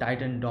of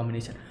Titan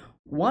domination.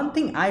 One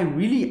thing I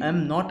really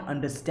am not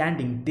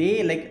understanding,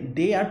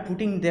 they are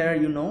putting their,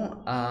 you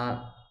know,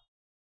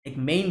 like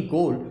main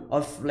goal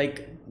of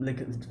like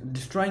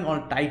destroying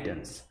all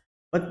Titans.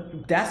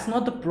 But that's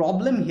not the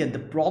problem here. The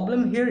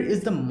problem here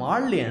is the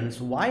Marleyans.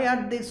 Why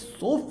are they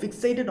so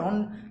fixated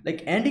on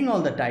like ending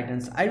all the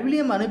Titans? I really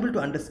am unable to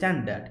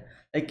understand that.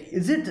 Like,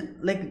 is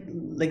it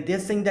like they're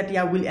saying that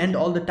yeah, we'll end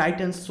all the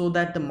Titans so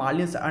that the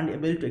Marleyans aren't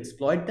able to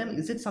exploit them?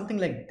 Is it something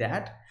like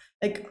that?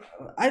 Like,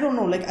 I don't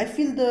know. Like, I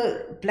feel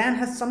the plan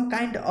has some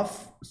kind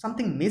of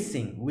something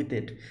missing with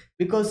it,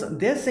 because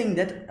they're saying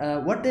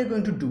that what they're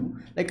going to do,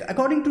 like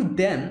according to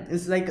them,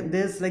 is like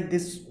there's like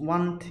this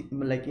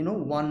like, you know,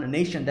 one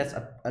nation that's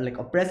like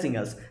oppressing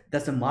us,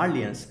 that's the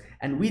Marleyans,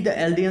 and we the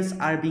Eldians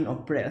are being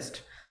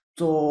oppressed.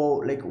 So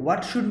like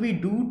what should we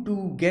do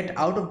to get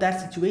out of that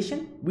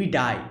situation? We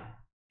die.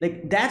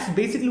 Like that's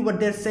basically what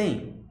they're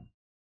saying,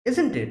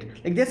 isn't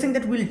it? Like they're saying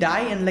that we'll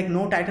die and like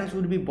no Titans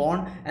would be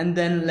born, and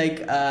then like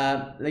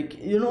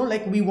you know,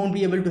 like we won't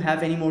be able to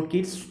have any more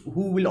kids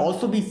who will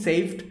also be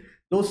saved,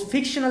 those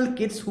fictional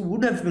kids who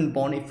would have been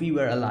born if we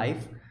were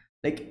alive.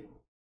 Like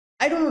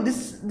I don't know,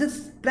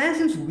 this plan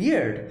seems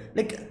weird.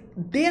 Like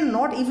they're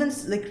not even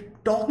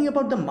like talking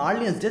about the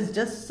Marleyans,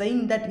 just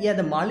saying that yeah,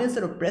 the Marleyans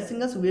are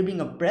oppressing us, we're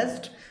being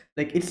oppressed,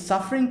 like it's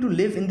suffering to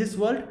live in this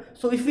world.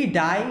 So if we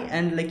die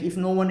and like if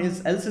no one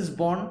else is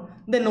born,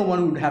 then no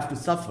one would have to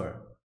suffer.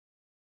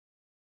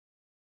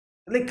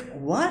 Like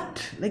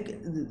what?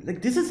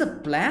 Like this is a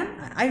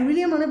plan? I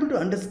really am unable to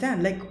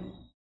understand. Like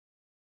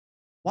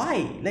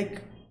why?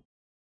 Like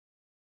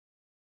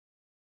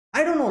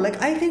I don't know.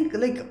 Like I think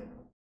like,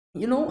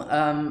 you know,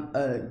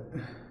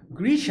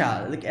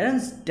 Grisha, like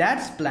Aaron's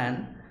dad's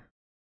plan,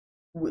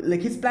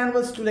 like his plan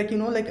was to like, you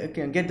know, like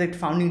get that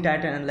founding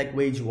Titan and like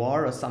wage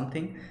war or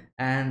something,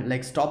 and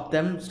like stop the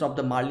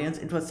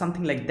Marleyans. It was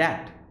something like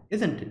that,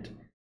 isn't it?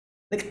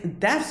 Like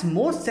that's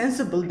more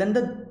sensible than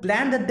the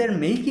plan that they're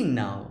making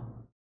now.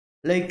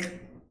 like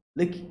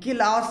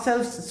kill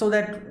ourselves so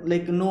that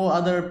like no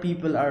other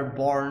people are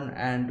born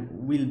and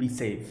we'll be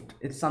saved.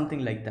 It's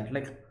something like that.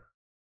 Like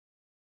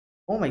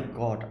oh my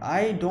god,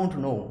 I don't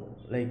know.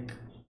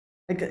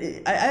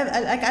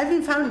 I've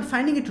been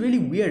finding it really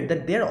weird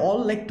that they're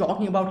all like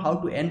talking about how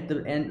to end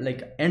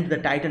the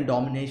Titan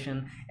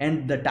domination,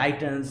 end the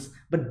Titans,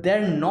 but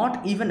they're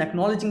not even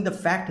acknowledging the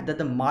fact that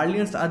the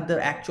Marleyans are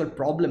the actual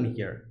problem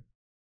here.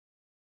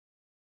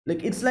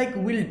 Like it's like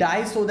we'll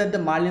die so that the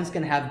Marleyans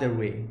can have their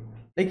way.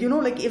 Like, you know,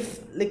 like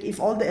if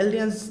all the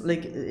Eldians,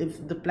 like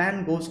if the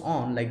plan goes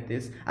on like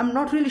this, I'm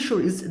not really sure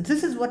is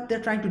this is what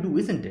they're trying to do,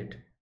 isn't it?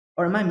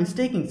 Or am I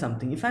mistaking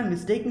something? If I'm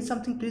mistaking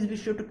something, please be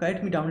sure to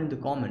correct me down in the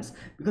comments,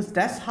 because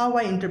that's how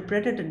I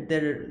interpreted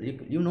their,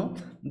 you know,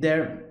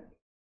 their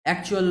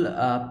actual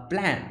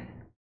plan,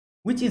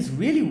 which is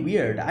really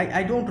weird.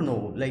 I don't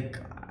know. Like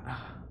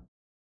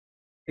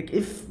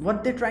if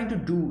what they're trying to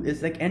do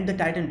is like end the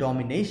Titan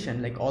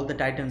domination, like all the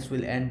Titans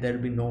will end,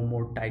 there'll be no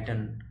more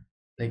Titan,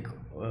 like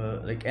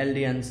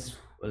Eldians,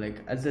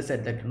 like as I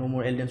said, like no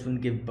more Eldians will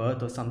give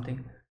birth or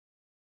something.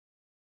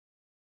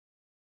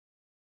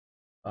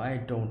 I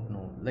don't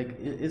know. Like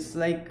it's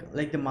like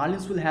the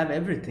Marlins will have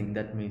everything.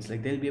 That means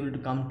like they'll be able to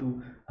come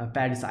to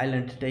Paradise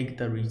Island, take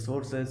the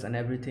resources and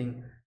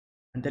everything,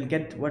 and they'll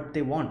get what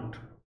they want.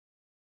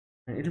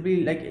 And it'll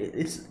be like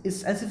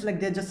it's as if like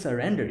they're just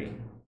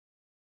surrendering.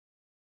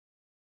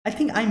 I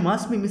think I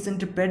must be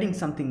misinterpreting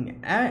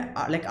something.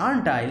 Like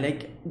aren't I?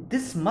 Like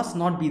this must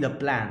not be the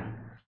plan.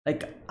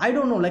 Like I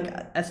don't know. Like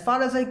as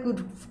far as I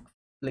could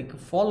like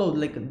follow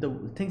like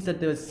the things that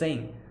they were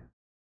saying,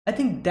 I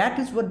think that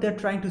is what they're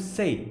trying to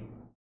say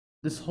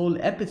this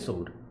whole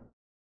episode.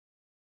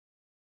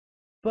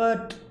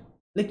 But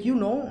like, you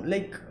know,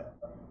 like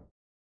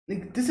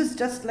like this is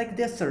just like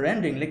they're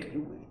surrendering, like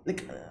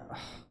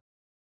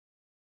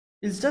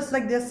it's just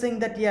like they're saying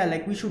that yeah,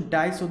 like we should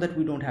die so that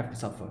we don't have to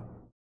suffer,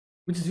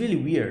 which is really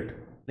weird,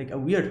 like a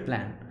weird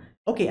plan.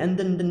 Okay, and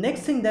then the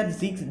next thing that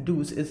Zeke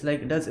does is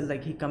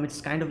like he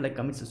commits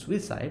a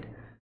suicide.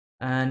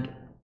 And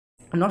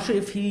I'm not sure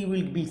if he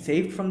will be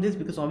saved from this,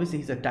 because obviously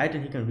he's a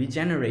Titan, he can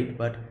regenerate,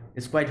 but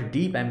it's quite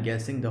deep, I'm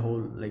guessing. The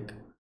whole like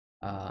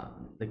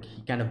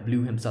he kind of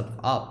blew himself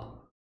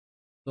up.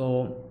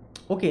 So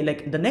okay,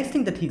 like the next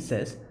thing that he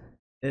says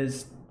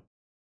is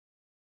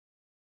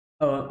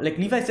like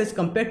Levi says,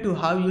 compared to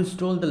how you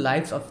stole the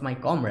lives of my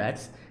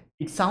comrades,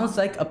 it sounds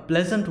like a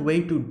pleasant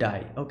way to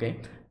die. Okay.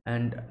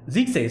 And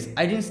Zeke says,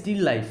 I didn't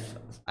steal lives,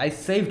 I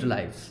saved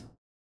lives.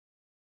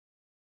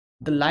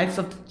 The lives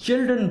of the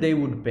children they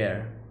would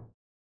bear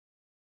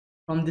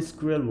from this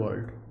cruel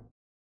world.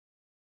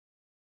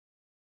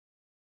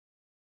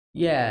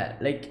 Yeah,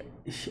 like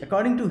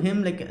according to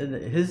him, like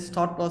his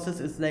thought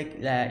process is like,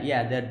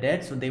 yeah, they're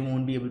dead, so they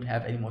won't be able to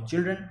have any more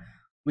children,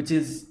 which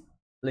is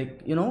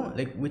like,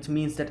 like which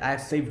means that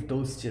I've saved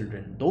those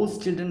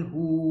children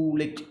who,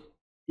 like,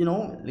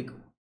 like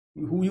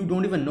who you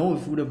don't even know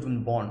if would have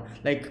been born.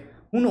 Like,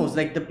 who knows,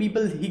 like the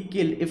people he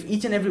killed, if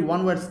each and every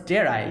one were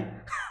sterile,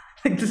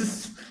 like this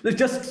is like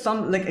just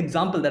some like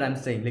example that I'm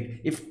saying,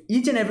 like if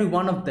each and every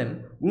one of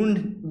them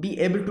wouldn't be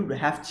able to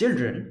have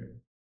children,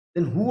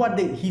 then who are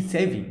they he's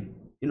saving,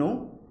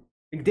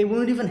 like they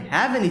won't even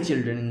have any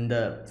children in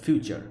the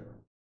future.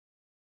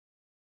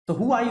 So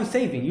who are you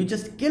saving? You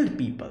just killed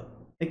people.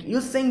 Like,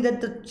 you're saying that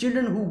the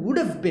children who would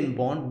have been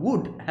born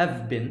would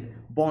have been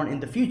born in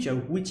the future,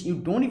 which you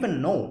don't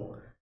even know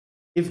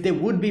if they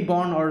would be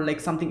born, or like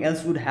something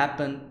else would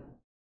happen.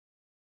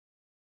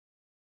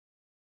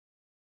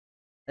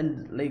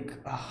 And like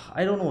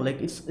I don't know,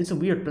 like it's a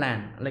weird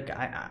plan. Like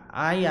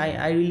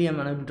I really am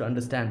unable to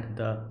understand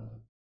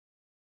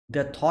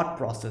their thought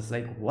process.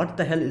 Like, what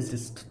the hell is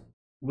this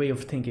way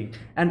of thinking?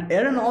 And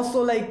Eren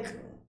also like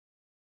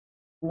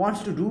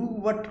wants to do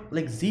what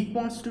like Zeke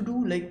wants to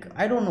do. Like,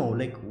 I don't know,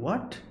 like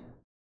what?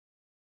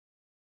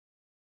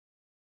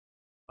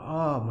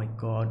 Oh my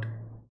god,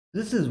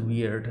 this is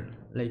weird.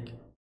 Like,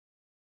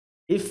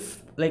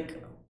 if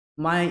like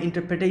my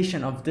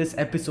interpretation of this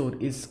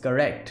episode is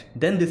correct,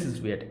 then this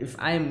is weird. If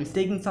I am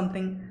mistaking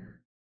something,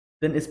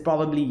 then it's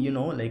probably,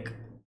 like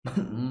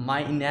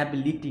my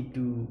inability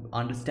to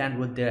understand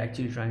what they're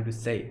actually trying to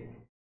say.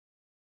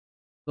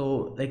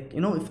 So like,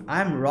 if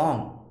I'm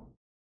wrong,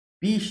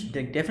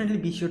 like, definitely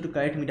be sure to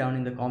correct me down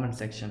in the comment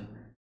section.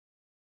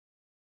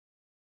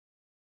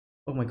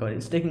 Oh my god,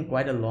 it's taking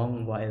quite a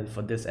long while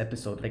for this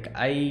episode. Like,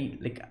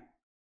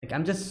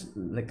 I'm just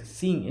like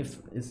seeing if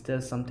is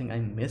there something I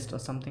missed or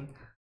something.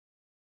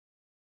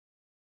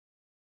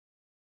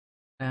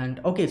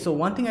 And okay, so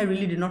one thing I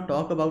really did not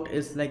talk about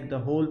is like the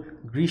whole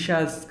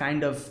Grisha's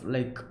kind of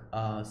like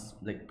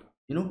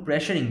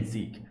pressuring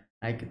Zeke.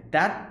 Like,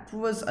 that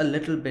was a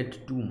little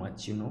bit too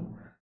much.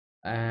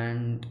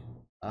 And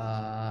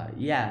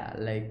yeah,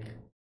 like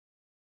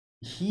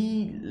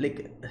he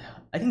like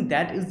I think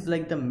that is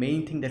like the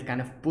main thing that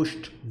kind of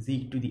pushed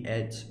Zeke to the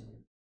edge.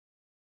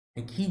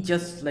 Like, he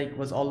just like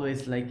was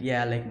always like,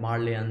 yeah, like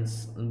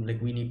Marlians,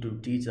 like we need to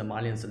teach the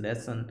Marlians a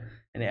lesson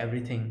and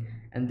everything.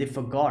 And they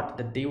forgot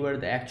that they were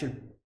the actual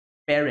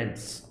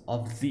parents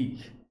of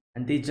Zeke,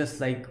 and they just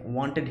like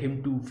wanted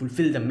him to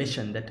fulfill the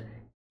mission that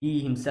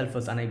he himself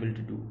was unable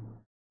to do.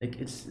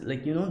 Like, it's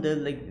like, there are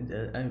like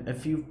a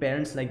few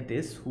parents like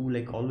this who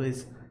like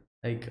always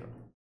like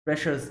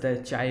pressures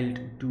their child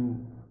to,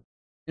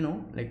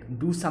 like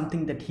do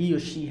something that he or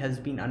she has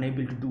been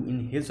unable to do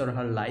in his or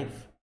her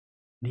life.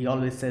 He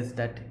always says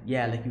that,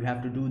 yeah, like you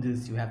have to do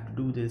this, you have to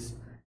do this,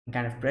 and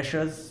kind of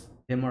pressures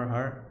him or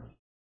her.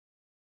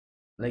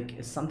 Like,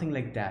 it's something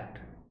like that,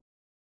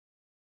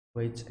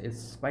 which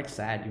is quite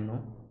sad.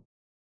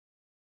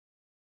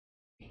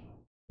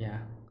 Yeah.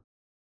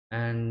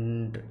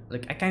 And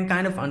like I can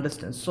kind of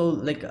understand. So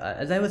like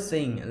as I was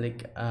saying,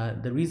 like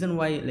the reason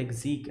why like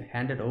Zeke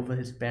handed over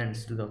his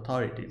parents to the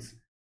authorities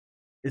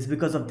is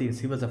because of this.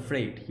 He was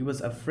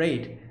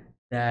afraid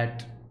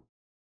that,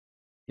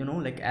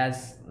 like,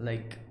 as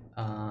like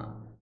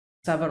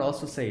Savar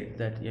also said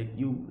that,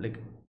 you like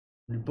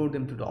report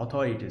them to the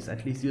authorities,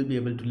 at least you'll be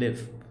able to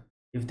live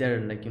if they're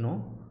like,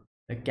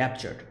 like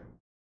captured,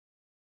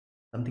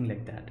 something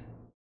like that.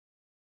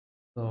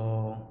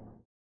 So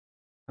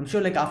I'm sure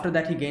like after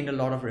that he gained a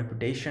lot of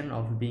reputation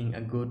of being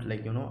a good,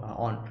 like,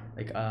 on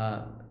like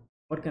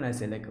what can I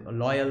say, like a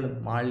loyal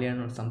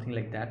Marlian or something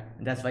like that.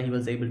 And that's why he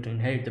was able to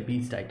inherit the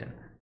Beast Titan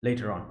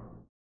later on.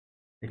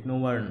 Like, no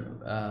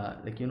one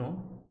like,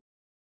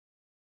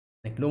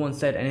 like no one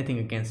said anything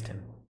against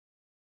him.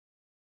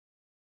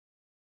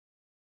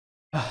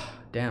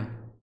 Damn.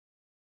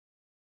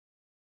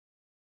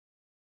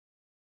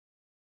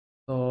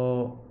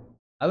 So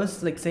I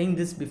was like saying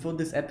this before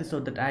this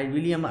episode, that I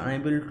really am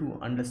unable to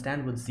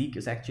understand what Zeke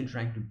is actually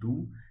trying to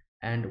do,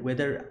 and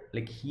whether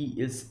like he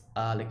is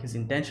like his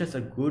intentions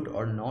are good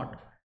or not.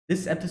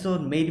 This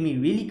episode made me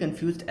really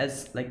confused,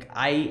 as like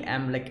I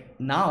am like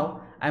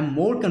now I'm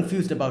more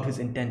confused about his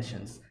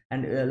intentions,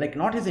 and like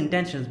not his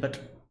intentions, but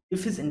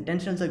if his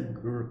intentions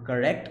are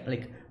correct,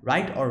 like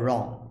right or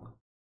wrong.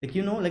 Like,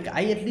 you know, like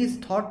I at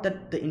least thought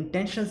that the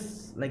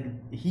intentions like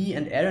he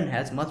and Eren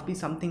has must be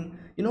something,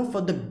 you know, for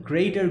the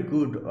greater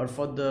good, or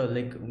for the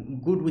like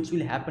good which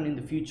will happen in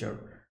the future,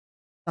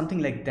 something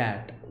like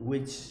that,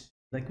 which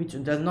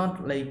does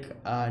not like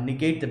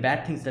negate the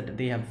bad things that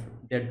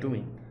they're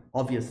doing,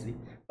 obviously.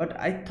 But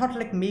I thought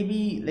like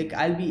maybe like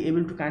I'll be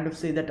able to kind of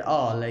say that,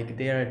 oh, like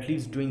they are at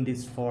least doing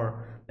this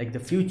for like the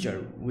future,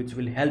 which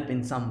will help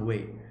in some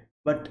way.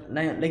 But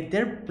like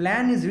their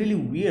plan is really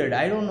weird.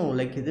 I don't know,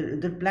 like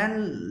their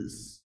plan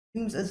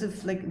seems as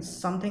if like it's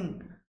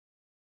something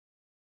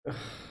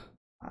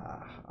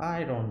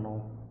I don't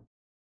know.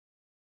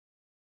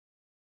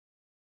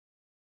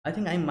 I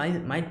think I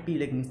might be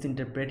like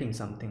misinterpreting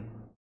something.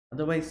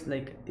 Otherwise,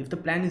 like if the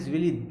plan is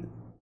really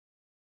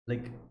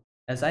like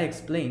as I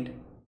explained,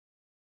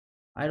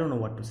 I don't know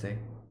what to say.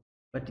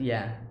 But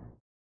yeah.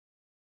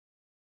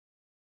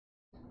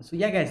 So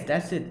yeah, guys,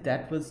 that's it.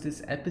 That was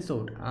this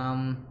episode.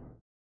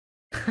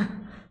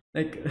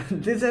 Like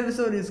this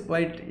episode is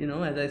quite, you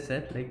know, as I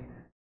said, like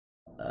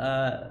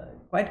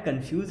quite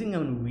confusing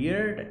and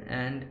weird,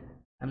 and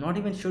I'm not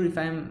even sure if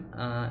I'm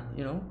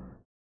you know,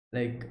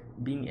 like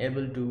being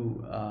able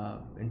to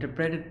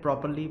interpret it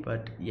properly.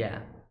 But yeah,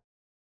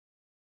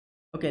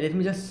 okay, let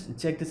me just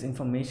check this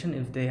information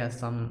if they have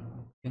some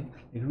like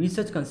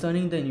research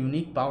concerning the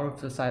unique power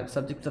of the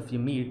subjects of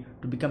Ymir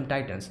to become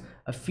titans,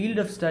 a field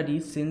of study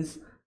since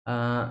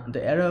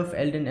the era of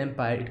Elden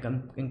Empire.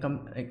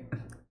 It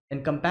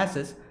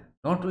encompasses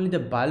not only the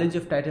biology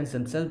of titans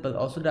themselves, but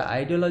also the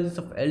ideologies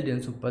of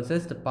Eldens who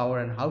possess the power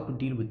and how to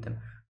deal with them.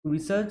 To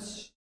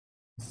research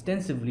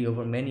extensively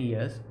over many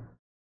years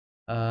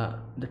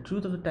the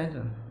truth of the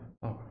titan.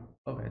 Oh,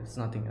 okay, it's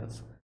nothing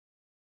else.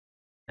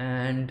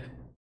 And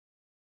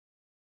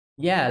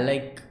yeah,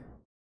 like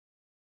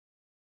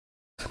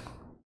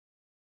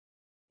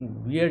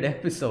weird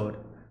episode.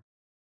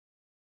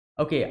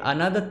 Okay,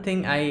 another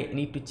thing I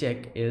need to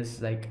check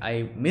is, like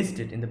I missed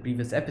it in the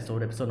previous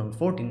episode, episode number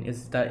 14,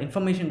 is the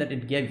information that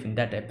it gave in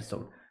that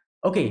episode.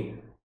 Okay,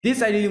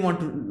 this I really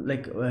want to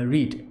like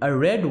read. A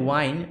red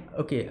wine,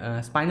 okay,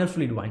 spinal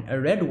fluid wine, a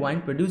red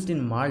wine produced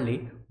in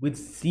Marley with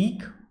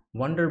Zeke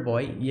Wonder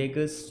Boy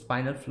Jaeger's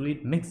spinal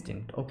fluid mixed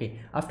in. Okay,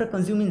 after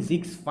consuming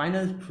Zeke's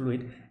spinal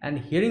fluid and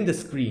hearing his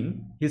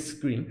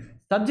scream,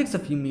 subjects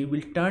of Ymir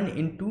will turn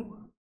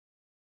into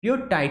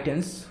pure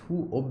titans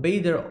who obey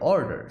their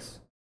orders.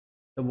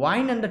 The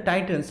wine and the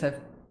titans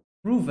have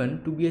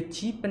proven to be a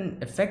cheap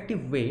and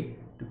effective way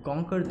to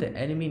conquer the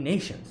enemy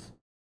nations.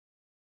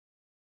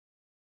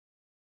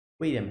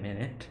 Wait a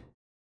minute.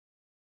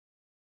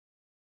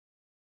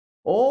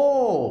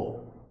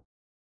 Oh,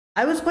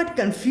 I was quite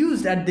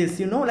confused at this,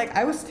 you know, like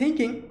I was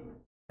thinking,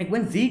 like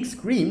when Zeke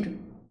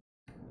screamed,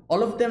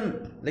 all of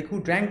them, like who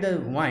drank the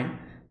wine,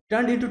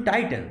 turned into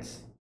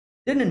titans,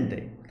 didn't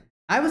they?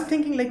 I was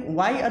thinking, like,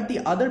 why are the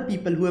other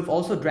people who have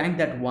also drank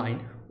that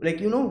wine, like,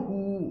 you know,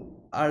 who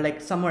are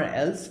like somewhere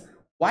else,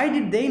 why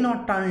did they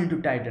not turn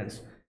into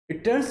titans?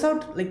 It turns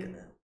out, like,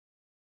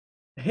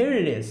 here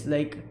it is,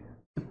 like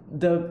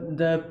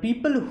the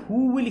people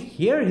who will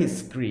hear his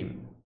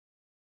scream.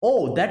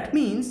 Oh, that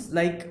means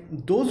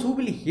like those who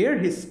will hear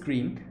his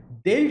scream,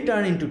 they'll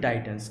turn into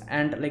titans,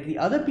 and like the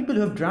other people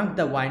who have drunk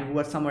the wine who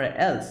are somewhere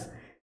else,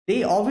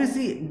 they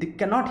obviously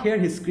cannot hear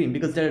his scream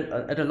because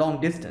they're at a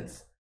long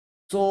distance.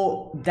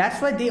 So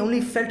that's why they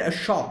only felt a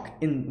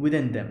shock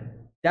within them.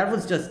 That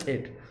was just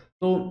it.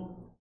 So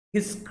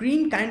his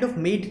scream kind of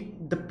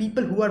made the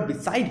people who are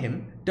beside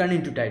him turn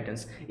into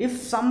titans. If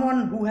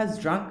someone who has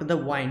drunk the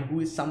wine who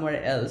is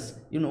somewhere else,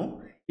 you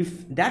know,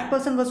 if that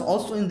person was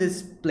also in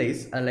this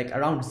place, like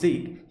around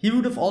Zeke, he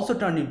would have also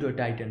turned into a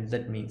titan.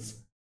 That means,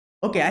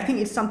 okay, I think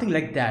it's something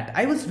like that.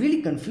 I was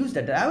really confused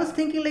at that. I was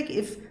thinking, like,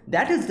 if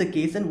that is the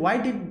case, then why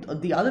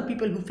did the other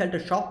people who felt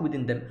a shock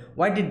within them,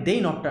 why did they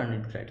not turn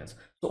into titans?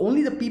 So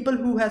only the people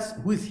who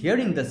is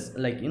hearing this,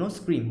 like, you know,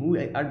 scream, who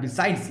are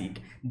beside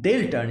Zeke,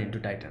 they'll turn into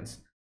titans.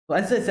 So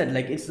as I said,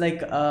 like, it's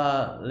like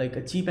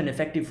a cheap and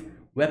effective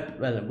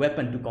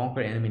weapon to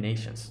conquer enemy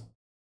nations.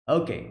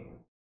 Okay.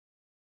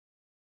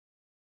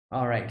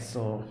 All right.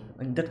 So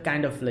that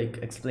kind of like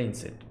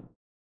explains it.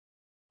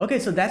 Okay,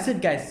 so that's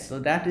it, guys. So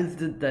that is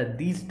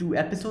these two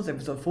episodes,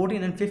 episode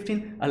 14 and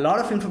 15. A lot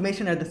of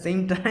information at the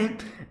same time.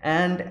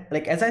 And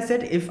like as I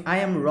said, if I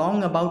am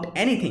wrong about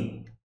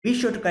anything, be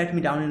sure to correct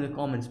me down in the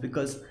comments,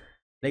 because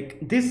like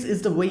this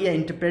is the way I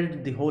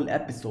interpreted the whole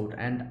episode,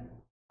 and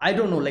I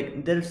don't know,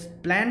 like their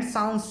plan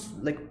sounds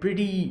like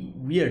pretty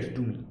weird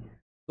to me.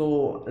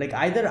 So like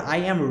either I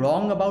am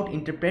wrong about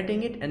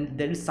interpreting it and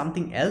there is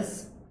something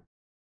else,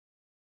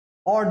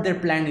 or their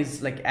plan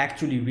is like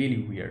actually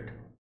really weird.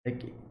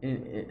 Like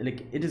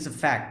it is a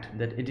fact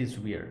that it is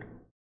weird,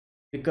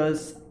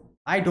 because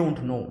I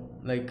don't know,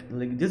 like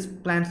this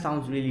plan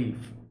sounds really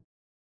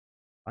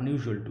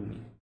unusual to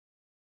me.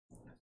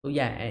 So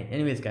yeah,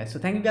 anyways guys, so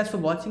thank you guys for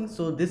watching.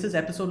 So this is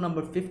episode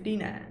number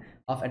 15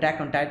 of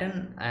Attack on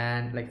Titan,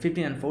 and like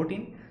 15 and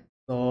 14.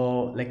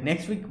 So like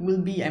next week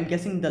will be, I'm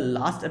guessing, the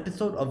last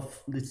episode of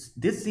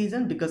this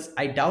season, because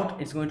I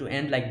doubt it's going to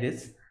end like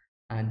this,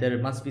 and there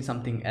must be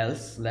something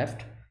else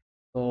left.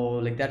 So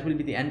like that will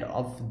be the end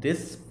of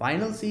this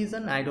final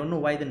season. I don't know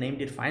why they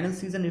named it final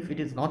season if it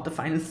is not the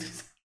final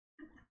season.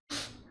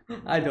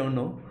 I don't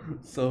know.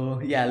 So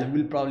yeah,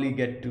 we'll probably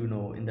get to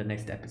know in the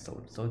next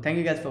episode. So thank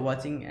you guys for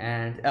watching,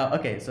 and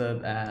okay, so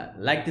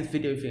like this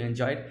video if you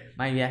enjoyed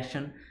my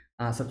reaction.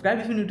 Subscribe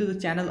if you're new to the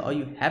channel or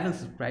you haven't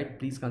subscribed.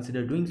 Please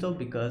consider doing so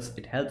because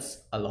it helps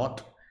a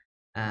lot,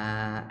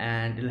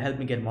 and it'll help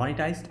me get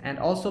monetized. And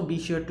also be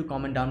sure to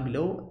comment down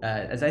below.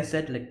 As I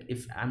said, like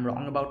if I'm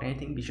wrong about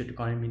anything, be sure to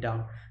comment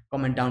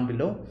down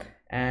below.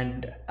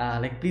 And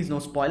like please no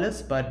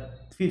spoilers,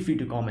 but feel free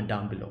to comment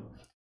down below.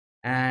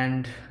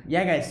 And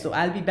yeah guys, so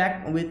I'll be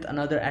back with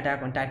another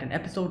Attack on Titan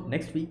episode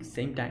next week,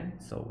 same time.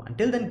 So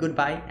until then,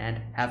 goodbye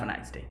and have a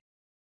nice day.